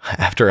 And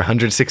after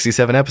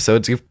 167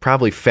 episodes, you've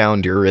probably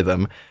found your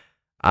rhythm.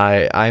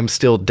 I'm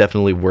still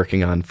definitely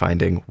working on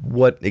finding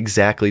what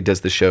exactly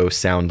does the show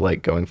sound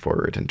like going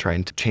forward and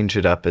trying to change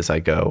it up as I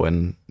go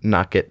and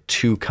not get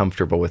too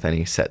comfortable with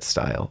any set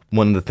style.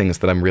 One of the things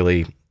that I'm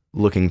really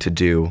looking to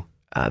do,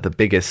 the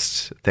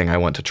biggest thing I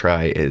want to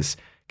try is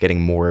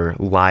getting more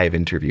live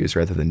interviews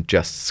rather than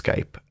just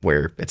Skype,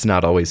 where it's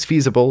not always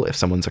feasible if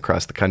someone's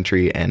across the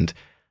country and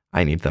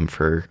I need them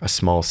for a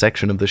small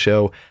section of the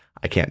show.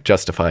 I can't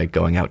justify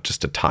going out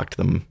just to talk to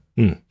them.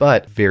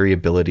 But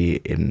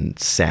variability in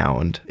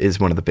sound is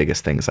one of the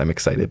biggest things I'm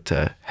excited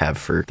to have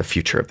for the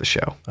future of the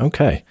show.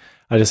 Okay.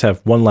 I just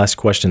have one last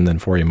question then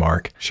for you,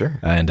 Mark. Sure.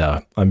 And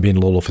I'm being a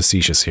little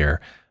facetious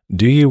here.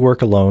 Do you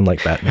work alone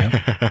like Batman?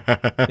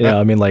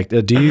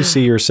 Do you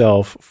see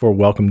yourself for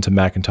Welcome to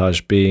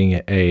Macintosh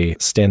being a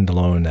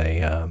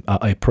standalone,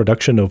 a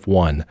production of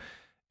one?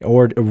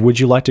 Or would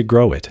you like to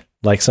grow it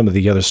like some of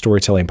the other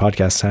storytelling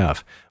podcasts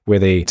have,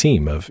 with a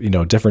team of,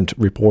 different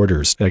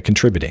reporters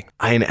contributing?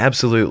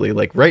 Absolutely.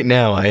 Like right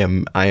now, I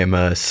am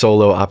a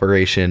solo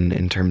operation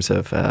in terms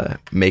of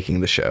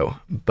making the show.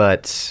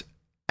 But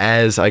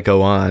as I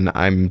go on,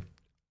 I'm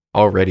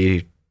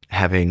already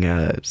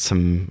having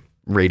some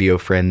radio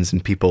friends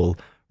and people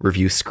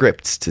review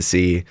scripts to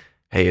see,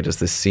 hey, does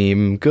this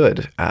seem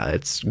good?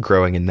 It's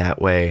growing in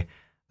that way.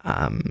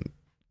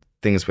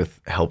 Things with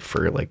help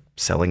for like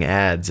selling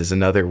ads is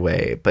another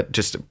way, but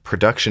just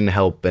production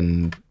help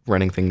and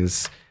running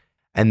things.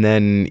 And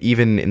then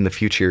even in the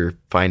future,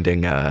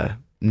 finding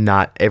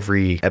not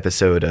every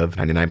episode of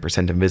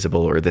 99%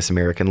 Invisible or This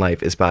American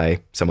Life is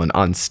by someone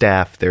on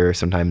staff. There are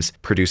sometimes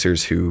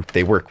producers who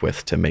they work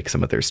with to make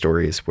some of their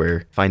stories,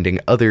 where finding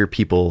other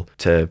people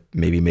to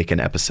maybe make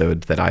an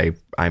episode that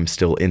I'm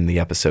still in the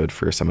episode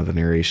for some of the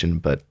narration,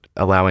 but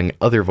allowing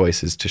other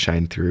voices to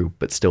shine through,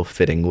 but still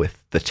fitting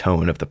with the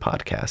tone of the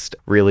podcast.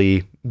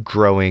 Really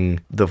growing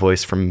the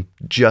voice from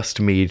just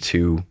me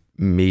to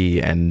me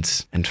and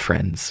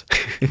friends.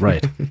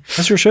 Right.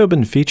 Has your show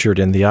been featured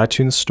in the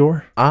iTunes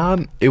store?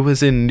 It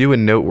was in New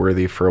and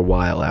Noteworthy for a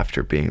while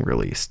after being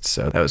released,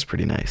 so that was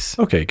pretty nice.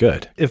 Okay,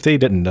 good. If they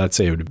didn't, I'd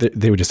say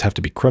they would just have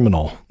to be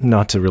criminal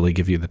not to really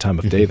give you the time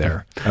of day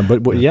there.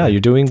 But yeah,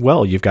 you're doing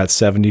well. You've got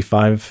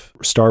 75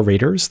 star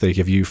raters. They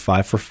give you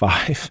 5 for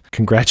 5.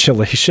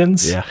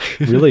 Congratulations. Yeah.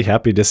 Really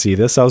happy to see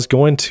this. I was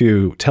going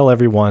to tell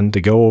everyone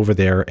to go over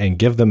there and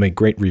give them a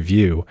great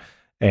review.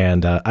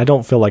 And I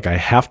don't feel like I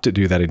have to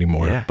do that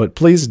anymore, but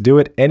please do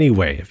it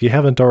anyway. If you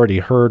haven't already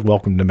heard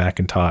Welcome to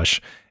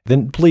Macintosh,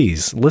 then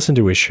please listen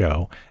to his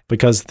show,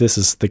 because this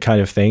is the kind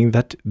of thing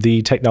that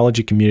the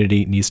technology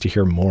community needs to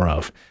hear more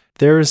of.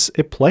 There's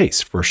a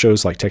place for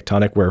shows like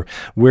Tectonic where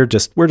we're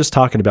just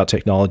talking about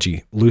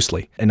technology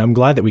loosely, and I'm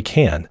glad that we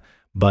can,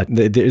 but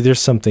there's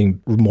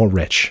something more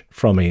rich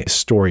from a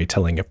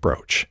storytelling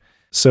approach.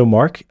 So,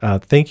 Mark,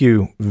 thank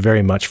you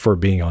very much for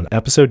being on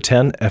episode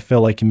 10. I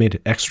feel like you made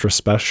it extra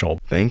special.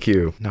 Thank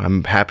you.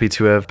 I'm happy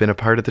to have been a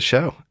part of the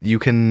show. You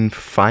can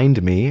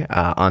find me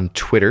on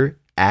Twitter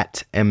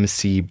at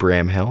MC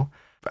Bramhill.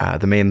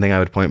 The main thing I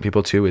would point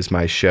people to is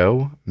my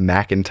show,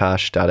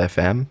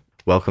 Macintosh.fm.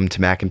 Welcome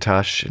to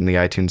Macintosh in the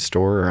iTunes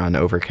store or on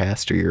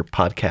Overcast or your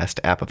podcast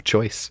app of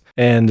choice.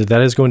 And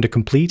that is going to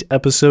complete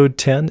episode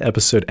 10,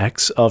 episode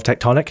X of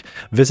Tectonic.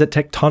 Visit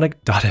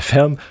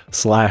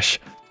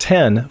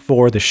tectonic.fm/10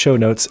 for the show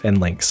notes and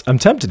links. I'm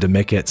tempted to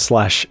make it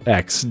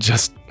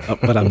 /X,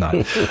 but I'm not.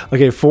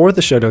 Okay, for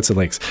the show notes and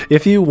links.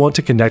 If you want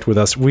to connect with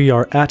us, we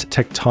are at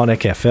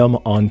Tectonic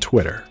FM on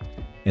Twitter.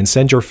 And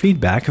send your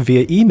feedback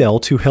via email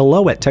to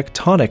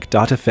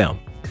hello@tectonic.fm.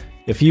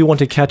 If you want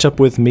to catch up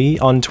with me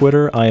on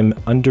Twitter, I'm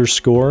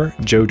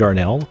 _Joe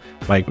Darnell.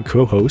 My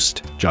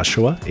co-host,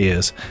 Joshua,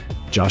 is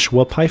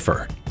Joshua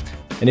Pfeiffer.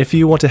 And if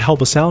you want to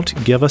help us out,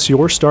 give us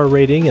your star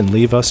rating and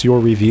leave us your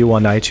review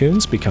on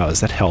iTunes,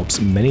 because that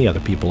helps many other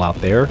people out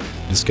there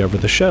discover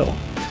the show.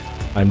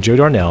 I'm Joe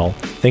Darnell.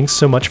 Thanks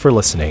so much for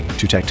listening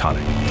to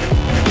Tectonic.